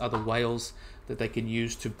to most other whales, that they can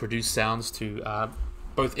use to produce sounds, to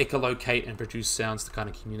both echolocate and produce sounds to kind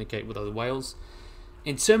of communicate with other whales.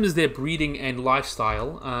 In terms of their breeding and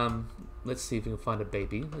lifestyle, let's see if we can find a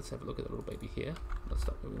baby. Let's have a look at the little baby here. That's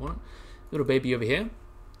not what we want. Little baby over here.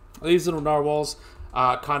 These little narwhals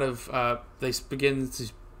they begin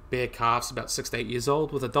to bear calves about 6 to 8 years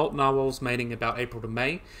old, with adult narwhals mating about April to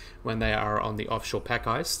May when they are on the offshore pack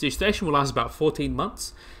ice. Gestation will last about 14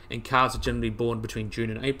 months, and calves are generally born between June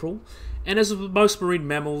and April. And as with most marine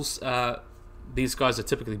mammals, these guys are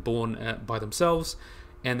typically born by themselves,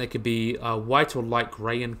 and they could be white or light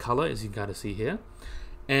grey in colour, as you can kind of see here.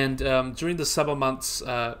 And during the summer months,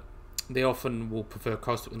 they often will prefer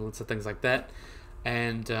coastal inlets and things like that,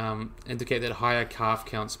 and indicate that higher calf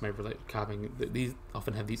counts may relate to calving. These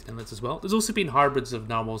often have these inlets as well. There's also been hybrids of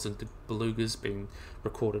narwhals and belugas being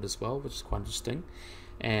recorded as well, which is quite interesting.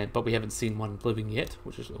 But we haven't seen one living yet,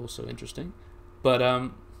 which is also interesting.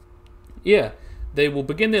 But yeah, They will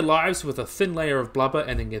begin their lives with a thin layer of blubber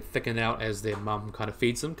and then get thickened out as their mum kind of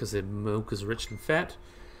feeds them because their milk is rich in fat.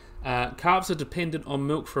 Calves are dependent on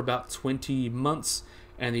milk for about 20 months,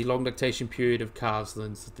 and the long lactation period of calves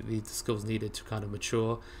learns the skills needed to kind of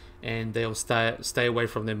mature, and they'll stay away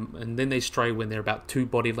from them, and then they stray when they're about 2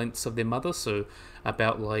 body lengths of their mother, so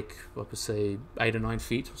about like, I would say, 8 or 9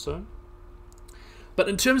 feet or so. But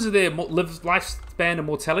in terms of their lifespan and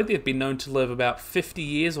mortality, they've been known to live about 50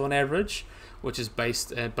 years on average, which is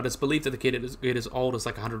based, but it's believed that they get as old as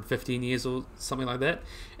like 115 years or something like that.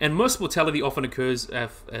 And most mortality often occurs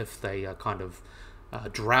if they kind of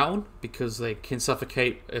drown, because they can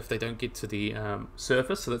suffocate if they don't get to the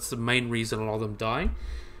surface. So that's the main reason a lot of them die.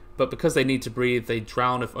 But because they need to breathe, they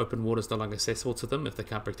drown if open water is no longer accessible to them, if they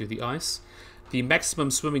can't break through the ice. The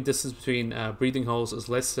maximum swimming distance between breathing holes is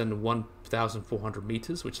less than 1,400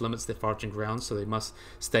 meters, which limits their foraging ground, so they must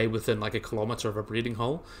stay within like a kilometer of a breathing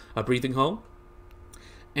hole.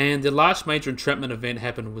 And the last major entrapment event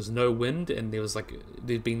happened was no wind, and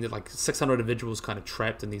there'd been like 600 individuals kind of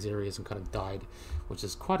trapped in these areas and kind of died, which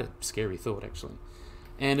is quite a scary thought actually.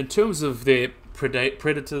 And in terms of their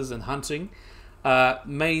predators and hunting,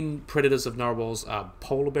 main predators of narwhals are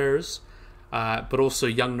polar bears, but also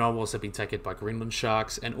young narwhals have been taken by Greenland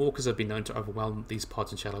sharks, and orcas have been known to overwhelm these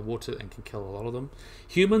pods in shallow water and can kill a lot of them.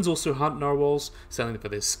 Humans also hunt narwhals, selling them for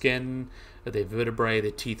their skin, their vertebrae, their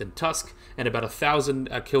teeth and tusk, and about 1,000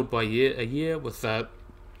 are killed a year, with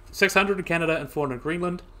 600 in Canada and 400 in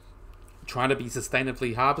Greenland, trying to be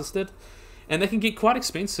sustainably harvested. And they can get quite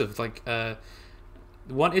expensive. Like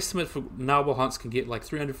one estimate for narwhal hunts can get like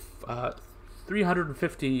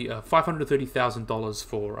 $530,000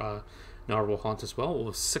 for narwhal hunt as well,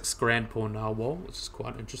 or $6,000 per narwhal, which is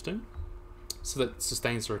quite interesting. So that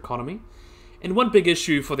sustains their economy. And one big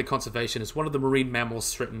issue for the conservation is one of the marine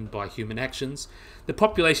mammals threatened by human actions. The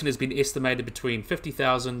population has been estimated between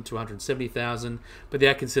 50,000 to 170,000, but they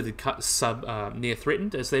are considered near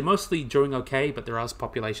threatened, as they're mostly doing okay, but there are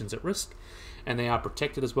populations at risk, and they are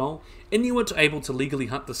protected as well. Inuit are able to legally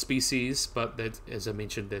hunt the species, but that, as I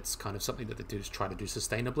mentioned, that's kind of something that they do is try to do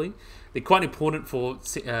sustainably. They're quite important for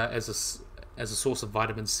as a source of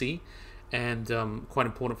vitamin C, and quite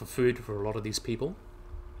important for food for a lot of these people.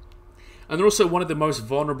 And they're also one of the most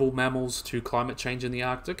vulnerable mammals to climate change in the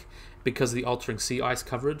Arctic because of the altering sea ice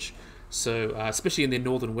coverage, so especially in their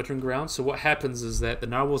northern wintering grounds. So what happens is that the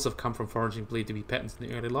narwhals have come from foraging believed to be patterns in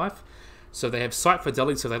their early life. So they have site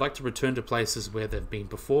fidelity, so they like to return to places where they've been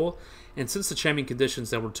before. And since the changing conditions,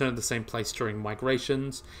 they'll return to the same place during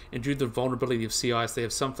migrations. And due to the vulnerability of sea ice, they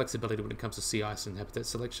have some flexibility when it comes to sea ice and habitat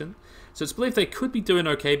selection. So it's believed they could be doing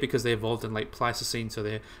okay because they evolved in late Pleistocene, so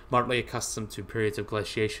they're moderately accustomed to periods of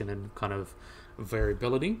glaciation and kind of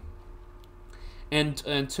variability. And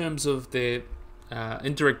in terms of their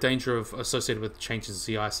indirect danger associated with changes in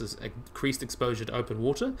sea ice is increased exposure to open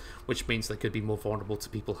water, which means they could be more vulnerable to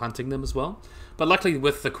people hunting them as well. But luckily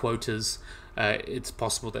with the quotas, it's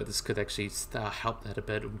possible that this could actually help that a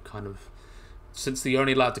bit, and kind of, since they're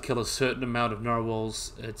only allowed to kill a certain amount of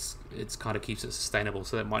narwhals, it's kind of keeps it sustainable,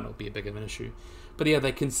 so that might not be a big of an issue. But yeah,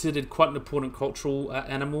 they're considered quite an important cultural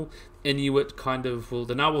animal. Inuit kind of, well,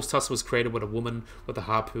 the narwhal's tusk was created with a woman with a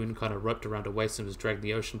harpoon kind of roped around her waist and was dragged in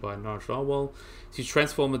the ocean by a narwhal. She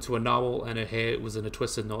transformed into a narwhal, and her hair was in a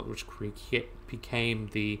twisted knot, which became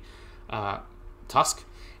the tusk.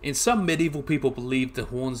 And some medieval people believed the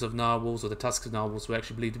horns of narwhals, or the tusks of narwhals, were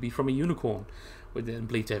actually believed to be from a unicorn, and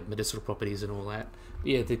believed to have medicinal properties and all that.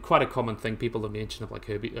 But yeah, they're quite a common thing. People have mentioned of, like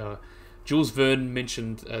Jules Verne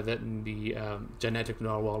mentioned that in the genetic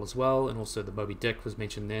narwhal as well, and also the Moby Dick was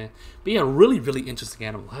mentioned there. But yeah, really, really interesting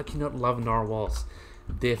animal. How can you not love narwhals?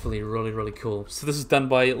 Definitely really, really cool. So this is done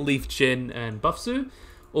by Leaf, Jen, and Buffsu.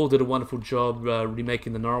 All did a wonderful job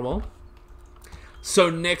remaking the narwhal.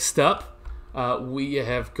 So next up, we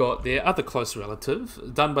have got their other close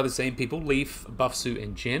relative, done by the same people, Leaf, Buffsu,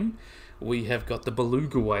 and Jen. We have got the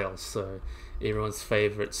beluga whale, so everyone's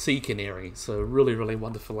favourite sea canary. So really, really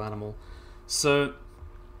wonderful animal. So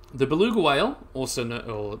the beluga whale, also known,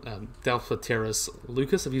 or Delphipterus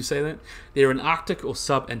lucas, if you say that, they're an Arctic or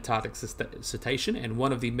sub-Antarctic cetacean, and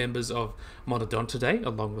one of the members of Monodontidae,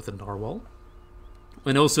 along with the narwhal,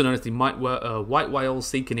 and also known as the white whale,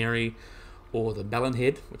 sea canary, or the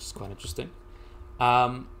melonhead, which is quite interesting.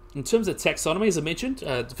 In terms of taxonomy, as I mentioned,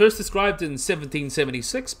 first described in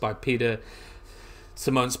 1776 by Peter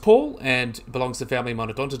Simons Paul, and belongs to the family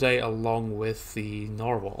Monodontidae along with the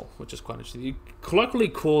narwhal, which is quite interesting. Colloquially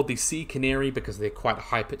called the sea canary because they're quite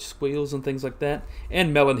high-pitched squeals and things like that,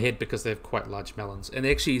 and melonhead because they have quite large melons. And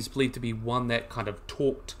actually is believed to be one that kind of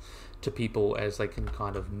talked to people, as they can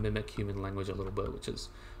kind of mimic human language a little bit, which is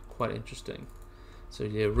quite interesting. So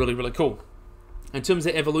yeah, really, really cool. In terms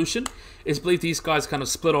of evolution, it's believed these guys kind of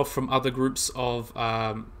split off from other groups of...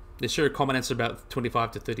 they share a common ancestor about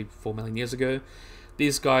 25 to 34 million years ago.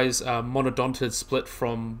 These guys, monodontids, split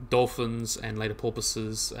from dolphins and later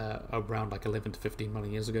porpoises around like 11 to 15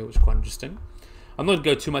 million years ago, which is quite interesting. I'm not going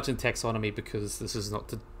to go too much in taxonomy because this is not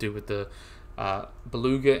to do with the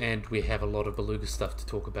beluga, and we have a lot of beluga stuff to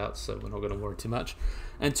talk about, so we're not going to worry too much.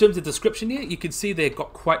 In terms of description here, you can see they've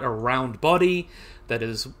got quite a round body that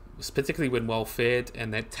is particularly when well fed,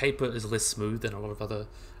 and that taper is less smooth than a lot of other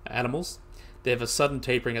animals. They have a sudden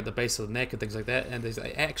tapering at the base of the neck and things like that, and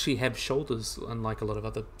they actually have shoulders, unlike a lot of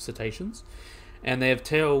other cetaceans. And they have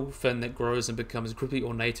tail fin that grows and becomes crisply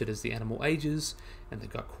ornated as the animal ages, and they've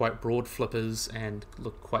got quite broad flippers and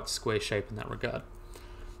look quite square shaped in that regard.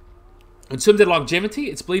 In terms of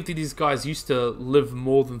longevity, it's believed that these guys used to live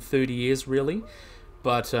more than 30 years, really.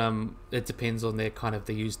 But it depends on their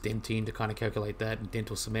they use dentine to kind of calculate that, and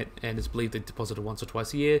dental cement, and it's believed they deposit it once or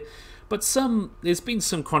twice a year. But there's been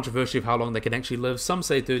some controversy of how long they can actually live. Some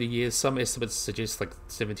say 30 years, some estimates suggest like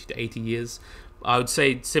 70 to 80 years. I would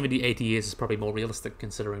say 70, 80 years is probably more realistic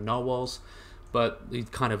considering narwhals, but you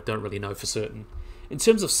kind of don't really know for certain. In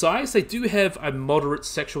terms of size, they do have a moderate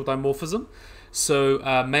sexual dimorphism. So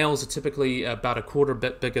males are typically about a quarter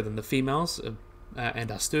bit bigger than the females,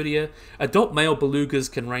 and are sturdier. Adult male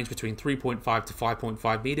belugas can range between 3.5 to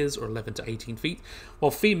 5.5 meters or 11 to 18 feet,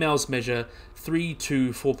 while females measure 3 to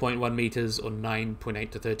 4.1 meters or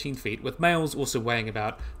 9.8 to 13 feet, with males also weighing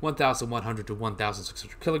about 1,100 to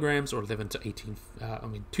 1,600 kilograms or 11 to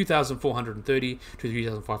 2,430 to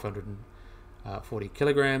 3,540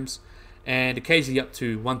 kilograms, and occasionally up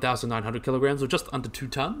to 1,900 kilograms or just under 2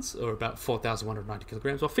 tons or about 4,190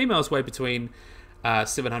 kilograms, while females weigh between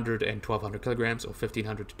 700 and 1,200 kilograms, or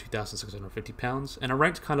 1,500 to 2,650 pounds, and are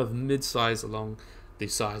ranked kind of mid-size along the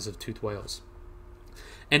size of toothed whales.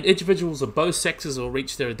 And individuals of both sexes will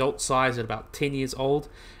reach their adult size at about 10 years old,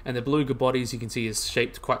 and the beluga bodies, you can see, is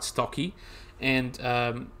shaped quite stocky and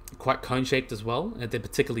quite cone-shaped as well, and they're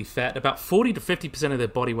particularly fat. About 40 to 50% of their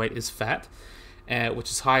body weight is fat,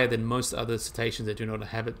 which is higher than most other cetaceans that do not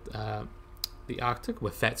inhabit the Arctic,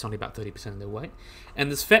 where fat's only about 30% of their weight.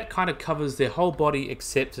 And this fat kind of covers their whole body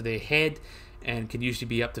except their head, and can usually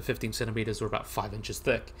be up to 15 centimeters or about 5 inches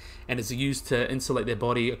thick, and is used to insulate their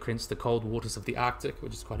body against the cold waters of the Arctic,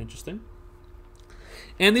 which is quite interesting.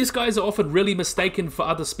 And these guys are often really mistaken for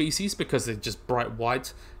other species because they're just bright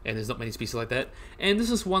white, and there's not many species like that. And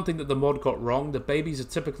this is one thing that the mod got wrong. The babies are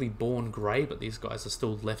typically born grey, but these guys are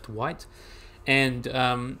still left white,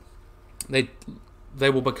 and they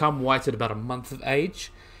will become white at about a month of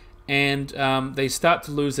age, and they start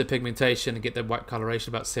to lose their pigmentation and get their white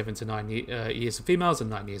coloration about 7 to 9 years in females and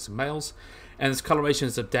 9 years in males. And this coloration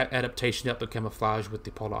is adaptation up to camouflage with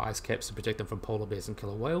the polar ice caps to protect them from polar bears and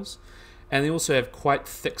killer whales. And they also have quite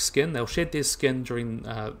thick skin. They'll shed their skin during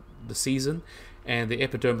the season, and the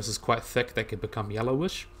epidermis is quite thick. They can become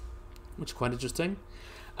yellowish, which is quite interesting.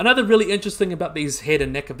 Another really interesting about these head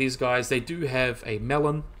and neck of these guys, they do have a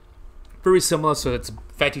melon. Very similar, so it's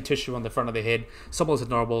fatty tissue on the front of their head, similar to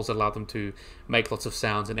narwhals, that allow them to make lots of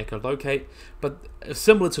sounds and echolocate. But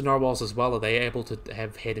similar to narwhals as well, are they able to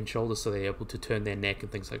have head and shoulders, so they're able to turn their neck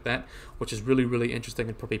and things like that, which is really, really interesting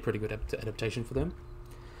and probably pretty good adaptation for them.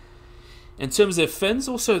 In terms of their fins,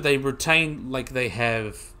 also they retain, they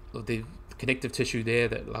have the connective tissue there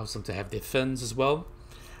that allows them to have their fins as well.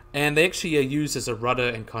 And they actually are used as a rudder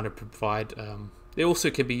and kind of provide, they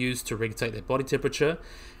also can be used to regulate their body temperature,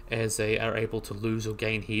 as they are able to lose or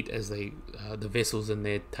gain heat as the vessels in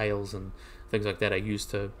their tails and things like that are used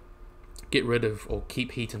to get rid of or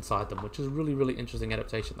keep heat inside them, which is a really, really interesting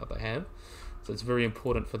adaptation that they have. So it's very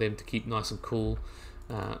important for them to keep nice and cool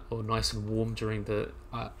or nice and warm during the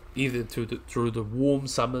either through the warm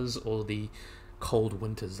summers or the cold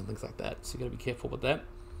winters and things like that. So you've got to be careful with that.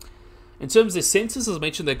 In terms of their senses, as I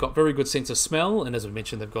mentioned, they've got very good sense of smell, and as I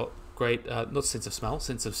mentioned, they've got great, not sense of smell,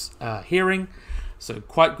 sense of hearing. So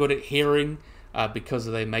quite good at hearing because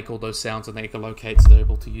they make all those sounds and they echolocate, so they're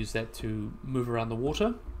able to use that to move around the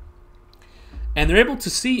water. And they're able to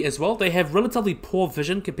see as well. They have relatively poor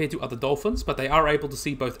vision compared to other dolphins, but they are able to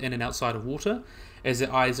see both in and outside of water, as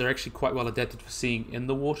their eyes are actually quite well adapted for seeing in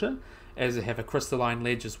the water, as they have a crystalline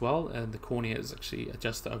ledge as well, and the cornea is actually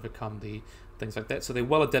adjusted to overcome the things like that. So they're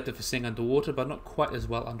well adapted for seeing underwater, but not quite as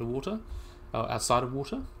well underwater, outside of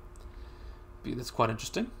water. But that's quite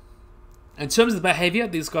interesting. In terms of the behavior,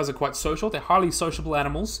 these guys are quite social. They're highly sociable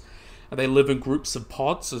animals. They live in groups of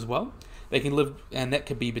pods as well. They can live, and that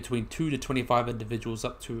can be between 2 to 25 individuals,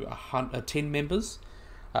 up to 10 members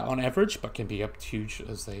on average, but can be up to huge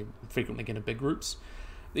as they frequently get in big groups.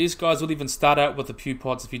 These guys will even start out with a few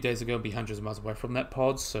pods a few days ago and be hundreds of miles away from that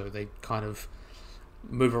pod, so they kind of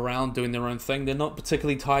move around doing their own thing. They're not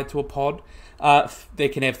particularly tied to a pod. They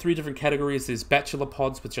can have 3 different categories. There's bachelor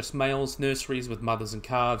pods with just males, nurseries with mothers and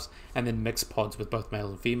calves, and then mixed pods with both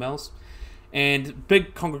males and females. And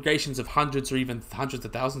big congregations of hundreds or even hundreds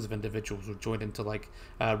of thousands of individuals will join into like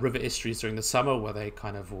river estuaries during the summer, where they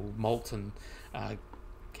kind of will molt and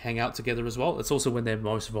hang out together as well. It's also when they're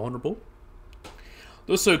most vulnerable.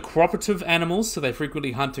 They're also cooperative animals, so they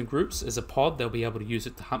frequently hunt in groups. As a pod, they'll be able to use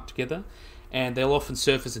it to hunt together. And they'll often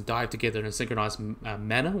surface and dive together in a synchronized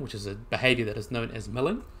manner, which is a behavior that is known as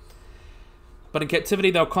milling. But in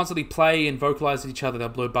captivity, they'll constantly play and vocalize with each other. They'll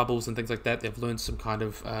blow bubbles and things like that. They've learned some kind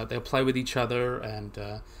of... they'll play with each other, and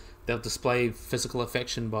they'll display physical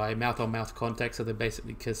affection by mouth-on-mouth contact, so they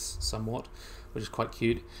basically kiss somewhat, which is quite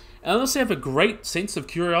cute. And they also have a great sense of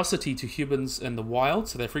curiosity to humans in the wild,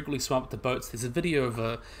 so they frequently swim up the boats. There's a video of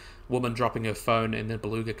a woman dropping her phone and a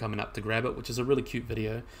beluga coming up to grab it, which is a really cute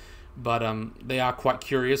video. But they are quite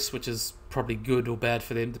curious, which is probably good or bad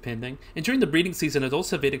for them, depending. And during the breeding season, it's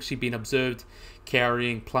also actually been observed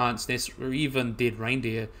carrying plants, nests, or even dead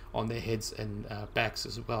reindeer on their heads and backs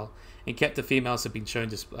as well. And captive females have been shown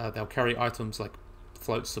to they'll carry items like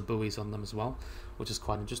floats or buoys on them as well, which is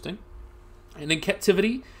quite interesting. And in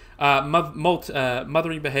captivity,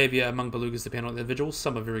 mothering behavior among belugas depend on the individuals.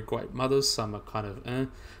 Some are very great mothers, some are kind of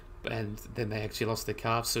and then they actually lost their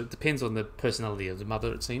calves, so it depends on the personality of the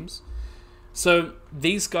mother, it seems. So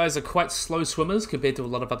these guys are quite slow swimmers compared to a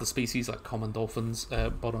lot of other species like common dolphins,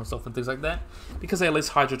 bottlenose dolphins, things like that, because they are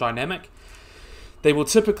less hydrodynamic. They will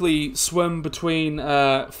typically swim between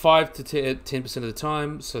 5 to 10% of the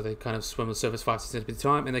time, so they kind of swim on the surface 5 to 10% of the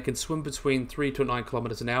time, and they can swim between 3 to 9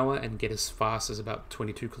 kilometers an hour and get as fast as about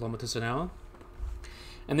 22 kilometers an hour.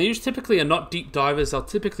 And they typically are not deep divers. They'll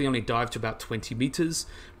typically only dive to about 20 meters,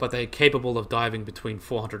 but they're capable of diving between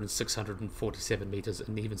 400 and 647 meters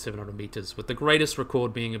and even 700 meters, with the greatest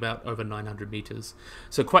record being about over 900 meters.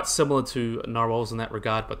 So quite similar to narwhals in that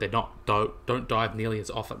regard, but they don't dive nearly as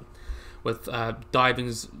often. With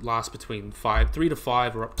divings last between 3 to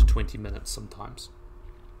 5 or up to 20 minutes sometimes.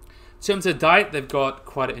 In terms of diet, they've got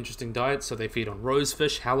quite an interesting diet. So they feed on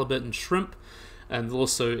rosefish, halibut, and shrimp. And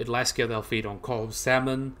also, in Alaska, they'll feed on cold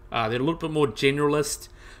salmon. They're a little bit more generalist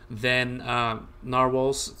than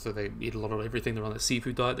narwhals, so they eat a lot of everything. They're on the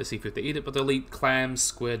seafood diet. The seafood, they eat it, but they'll eat clams,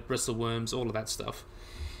 squid, bristleworms, all of that stuff.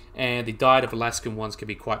 And the diet of Alaskan ones can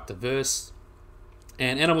be quite diverse.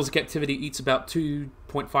 And animals in captivity eats about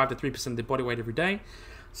 2.5 to 3% of their body weight every day.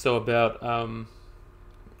 So about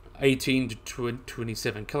 18 to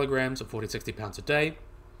 27 kilograms or 40 to 60 pounds a day.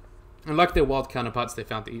 And like their wild counterparts, they're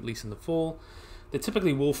found to eat least in the fall. They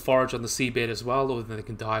typically will forage on the seabed as well, or they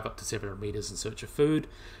can dive up to 700 meters in search of food.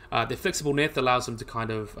 Their flexible net allows them to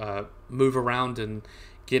kind of move around and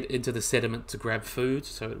get into the sediment to grab food,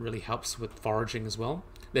 so it really helps with foraging as well.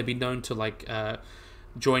 They've been known to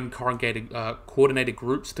join coordinated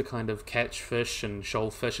groups to kind of catch fish and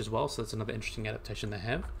shoal fish as well, so that's another interesting adaptation they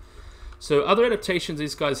have. So other adaptations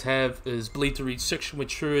these guys have is believed to reach sexual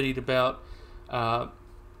maturity at about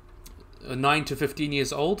 9 to 15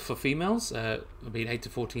 years old for females.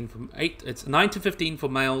 It's 9 to 15 for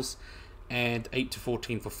males and 8 to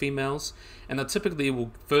 14 for females. And they typically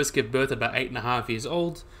will first give birth at about 8.5 years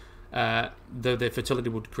old, though their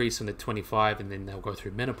fertility will decrease when they're 25, and then they'll go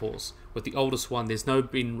through menopause. With the oldest one, there's no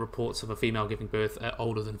been reports of a female giving birth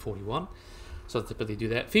older than 41. So they typically do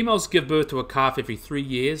that. Females give birth to a calf every 3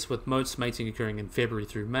 years, with most mating occurring in February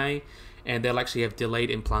through May. And they'll actually have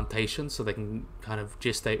delayed implantation, so they can kind of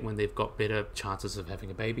gestate when they've got better chances of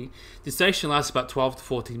having a baby. Gestation lasts about 12 to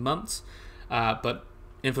 14 months, but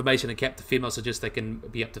information in captive females suggests they can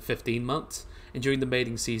be up to 15 months. And during the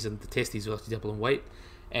mating season, the testes will actually double in weight.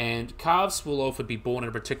 And calves will often be born in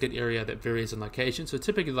a protected area that varies in location, so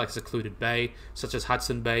typically like a secluded bay, such as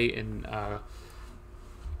Hudson Bay in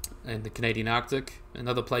the Canadian Arctic. In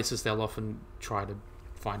other places, they'll often try to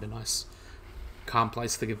find a nice calm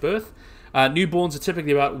place to give birth. Newborns are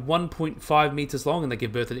typically about 1.5 meters long, and they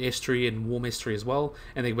give birth in estuary and warm estuary as well,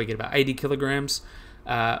 and they weigh about 80 kilograms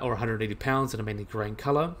or 180 pounds, and are mainly grey in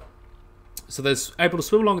color. So they're able to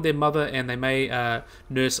swim along with their mother, and they may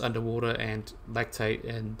nurse underwater and lactate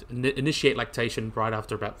and initiate lactation right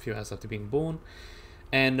after about a few hours after being born.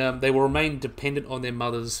 And they will remain dependent on their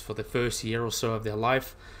mothers for the first year or so of their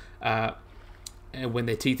life, and when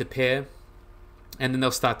their teeth appear. And then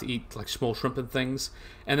they'll start to eat like small shrimp and things.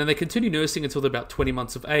 And then they continue nursing until they're about 20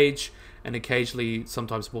 months of age, and occasionally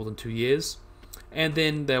sometimes more than 2 years. And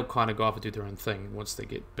then they'll kind of go off and do their own thing once they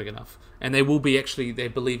get big enough. And they will be they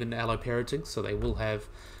believe in alloparenting, so they will have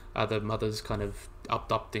other mothers kind of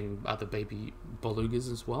adopting other baby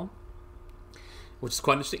belugas as well, which is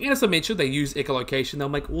quite interesting. And as I mentioned, they use echolocation. They'll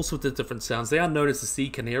make all sorts of different sounds. They are known as the sea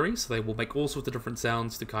canary, so they will make all sorts of different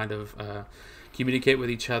sounds to kind of communicate with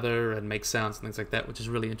each other and make sounds and things like that, which is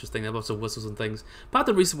really interesting. They have lots of whistles and things. Part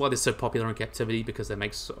of the reason why they're so popular in captivity, because they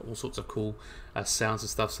make all sorts of cool sounds and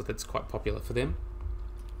stuff, so that's quite popular for them.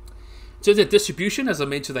 In terms of distribution, as I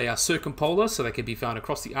mentioned, they are circumpolar, so they can be found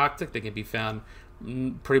across the Arctic. They can be found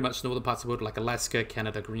pretty much northern parts of the world, like Alaska,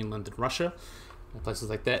 Canada, Greenland, and Russia,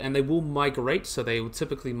 places like that. And they will migrate, so they will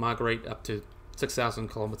typically migrate up to 6,000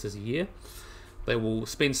 kilometers a year. They will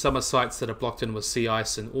spend summer sites that are blocked in with sea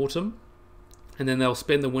ice in autumn, and then they'll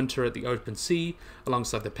spend the winter at the open sea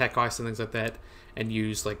alongside the pack ice and things like that, and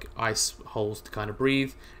use like ice holes to kind of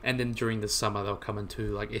breathe. And then during the summer they'll come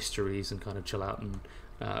into like estuaries and kind of chill out and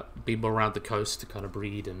be more around the coast to kind of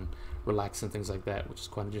breed and relax and things like that, which is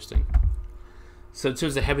quite interesting. So in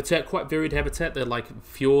terms of habitat, quite varied habitat. They're like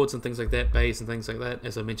fjords and things like that, bays and things like that,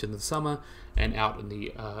 as I mentioned, in the summer, and out in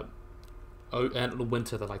the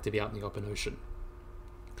winter they like to be out in the open ocean.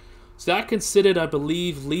 So they are considered, I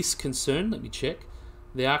believe, least concern. Let me check.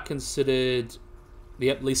 They are considered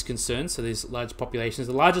the least concern. So there's large populations.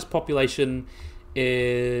 The largest population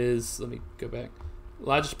is, let me go back. The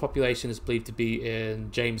largest population is believed to be in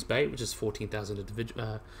James Bay, which is 14,000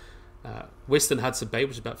 individuals. Western Hudson Bay,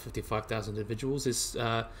 which is about 55,000 individuals. There's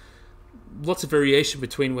lots of variation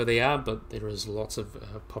between where they are, but there is lots of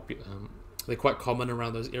they're quite common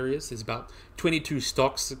around those areas. There's about 22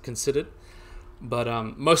 stocks considered,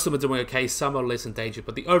 but most of them are doing okay. Some are less endangered,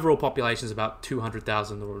 but the overall population is about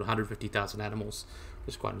 200,000 or 150,000 animals,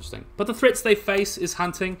 which is quite interesting. But the threats they face is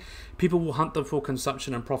hunting. People will hunt them for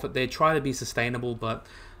consumption and profit. They try to be sustainable, but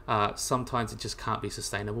sometimes it just can't be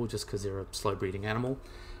sustainable just because they're a slow breeding animal.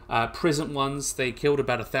 Present ones, they killed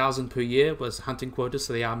about 1,000 per year was hunting quota,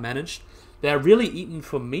 so they are managed. They are really eaten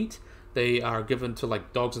for meat. They are given to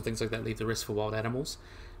like dogs and things like that, leave the rest for wild animals.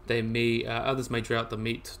 They may others may draw out the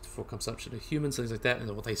meat for consumption of humans, things like that, and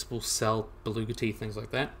they will sell beluga teeth, things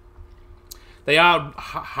like that. They are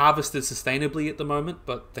harvested sustainably at the moment,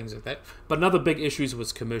 but things like that. But another big issue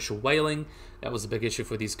was commercial whaling. That was a big issue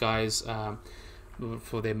for these guys.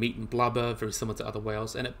 For their meat and blubber, very similar to other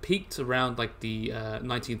whales, and it peaked around like the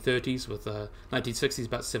 1930s with 1960s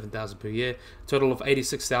about 7,000 per year. A total of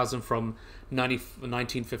 86,000 from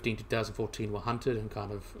 1915 to 2014 were hunted and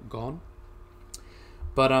kind of gone.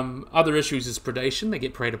 But other issues is predation. They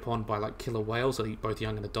get preyed upon by like killer whales that eat both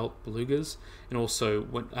young and adult belugas, and also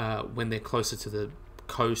when they're closer to the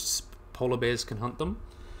coasts, polar bears can hunt them.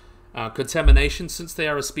 Contamination, since they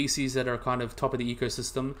are a species that are kind of top of the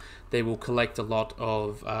ecosystem, they will collect a lot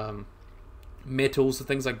of metals and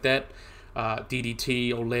things like that,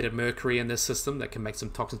 DDT or lead and mercury in this system that can make some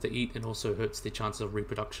toxins to eat and also hurts their chances of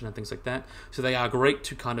reproduction and things like that. So they are great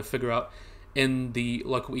to kind of figure out in the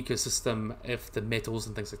local ecosystem if the metals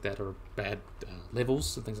and things like that are bad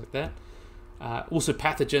levels and things like that. Also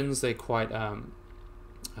pathogens, they're quite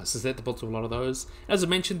susceptible to a lot of those. As I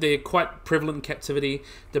mentioned, they're quite prevalent in captivity.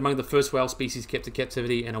 They're among the first whale species kept in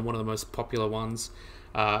captivity and are one of the most popular ones.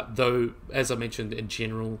 Though, as I mentioned, in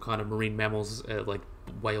general, kind of marine mammals like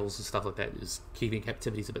whales and stuff like that, is keeping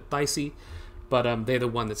captivity is a bit dicey. But they're the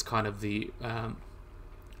one that's kind of the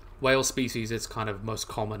whale species that's kind of most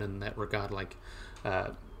common in that regard, like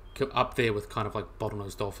up there with kind of like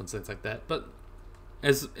bottlenose dolphins, things like that. But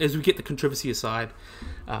as we get the controversy aside,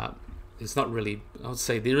 it's not really. I would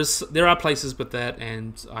say there are places with that,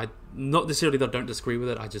 and I not necessarily that I don't disagree with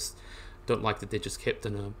it. I just don't like that they're just kept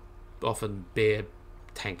in a often bare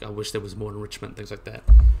tank. I wish there was more enrichment, things like that.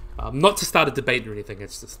 Not to start a debate or anything.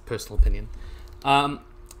 It's just personal opinion.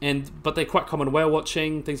 But they're quite common in whale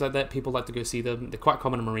watching, things like that. People like to go see them. They're quite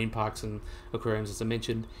common in marine parks and aquariums, as I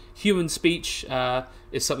mentioned. Human speech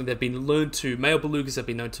is something they've been learned to. Male belugas have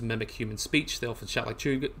been known to mimic human speech. They often shout like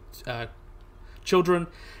children.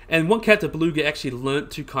 And one captive beluga actually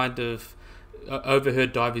learnt to kind of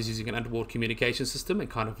overheard divers using an underwater communication system and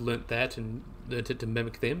kind of learnt that and learnt it to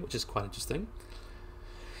mimic them, which is quite interesting.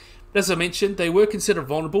 As I mentioned, they were considered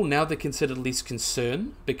vulnerable. Now they're considered least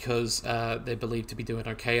concern because they're believed to be doing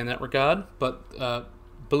okay in that regard. But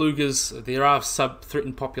belugas, there are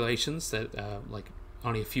sub-threatened populations that like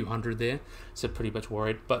only a few hundred there, so pretty much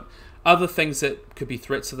worried. But other things that could be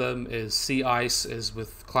threats to them is sea ice. Is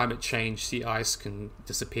with climate change, sea ice can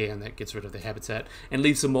disappear and that gets rid of their habitat and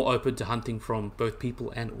leaves them more open to hunting from both people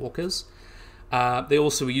and orcas. They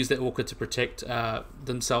also use that orca to protect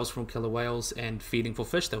themselves from killer whales and feeding for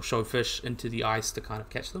fish. They'll show fish into the ice to kind of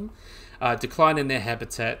catch them. Decline in their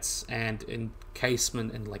habitats and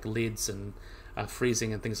encasement in like leads and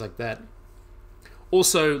freezing and things like that.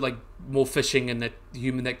 Also, like more fishing and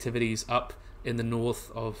human activities up in the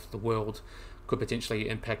north of the world could potentially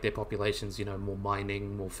impact their populations. You know, more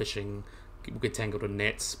mining, more fishing, people get tangled in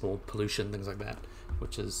nets, more pollution, things like that.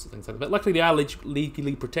 Which is things like that. But luckily, they are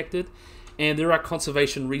legally protected, and there are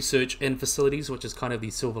conservation research and facilities, which is kind of the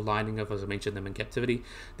silver lining of, as I mentioned, them in captivity.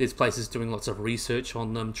 There's places doing lots of research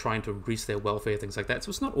on them, trying to increase their welfare, things like that. So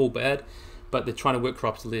it's not all bad, but they're trying to work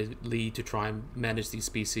cooperatively to try and manage these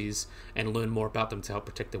species and learn more about them to help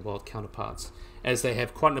protect their wild counterparts, as they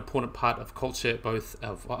have quite an important part of culture, both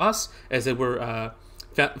for us, as they were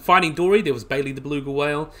Finding Dory. There was Bailey the beluga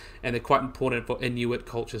whale, and they're quite important for Inuit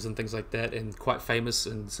cultures and things like that, and quite famous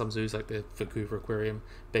in some zoos like the Vancouver Aquarium.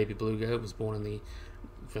 Baby beluga was born in the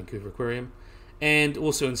Vancouver Aquarium, and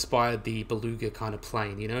also inspired the beluga kind of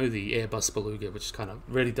plane, you know, the Airbus beluga, which kind of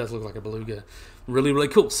really does look like a beluga. Really, really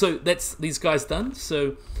cool. So that's these guys done.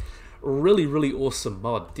 So really, really awesome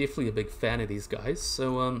mod. Definitely a big fan of these guys.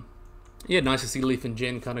 So yeah, nice to see Leaf and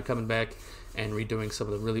Jen kind of coming back and redoing some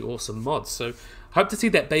of the really awesome mods. So hope to see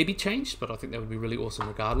that baby changed, but I think that would be really awesome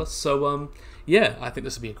regardless. So yeah, I think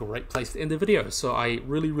this would be a great place to end the video. So I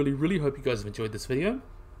really, really, really hope you guys have enjoyed this video.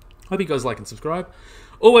 Hope you guys like and subscribe.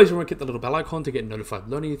 Always remember to hit the little bell icon to get notified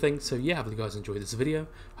of anything. So yeah, hope you guys enjoyed this video.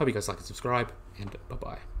 Hope you guys like and subscribe, and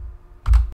bye-bye.